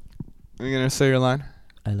 You gonna say your line?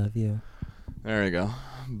 I love you. There we go.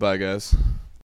 Bye, guys.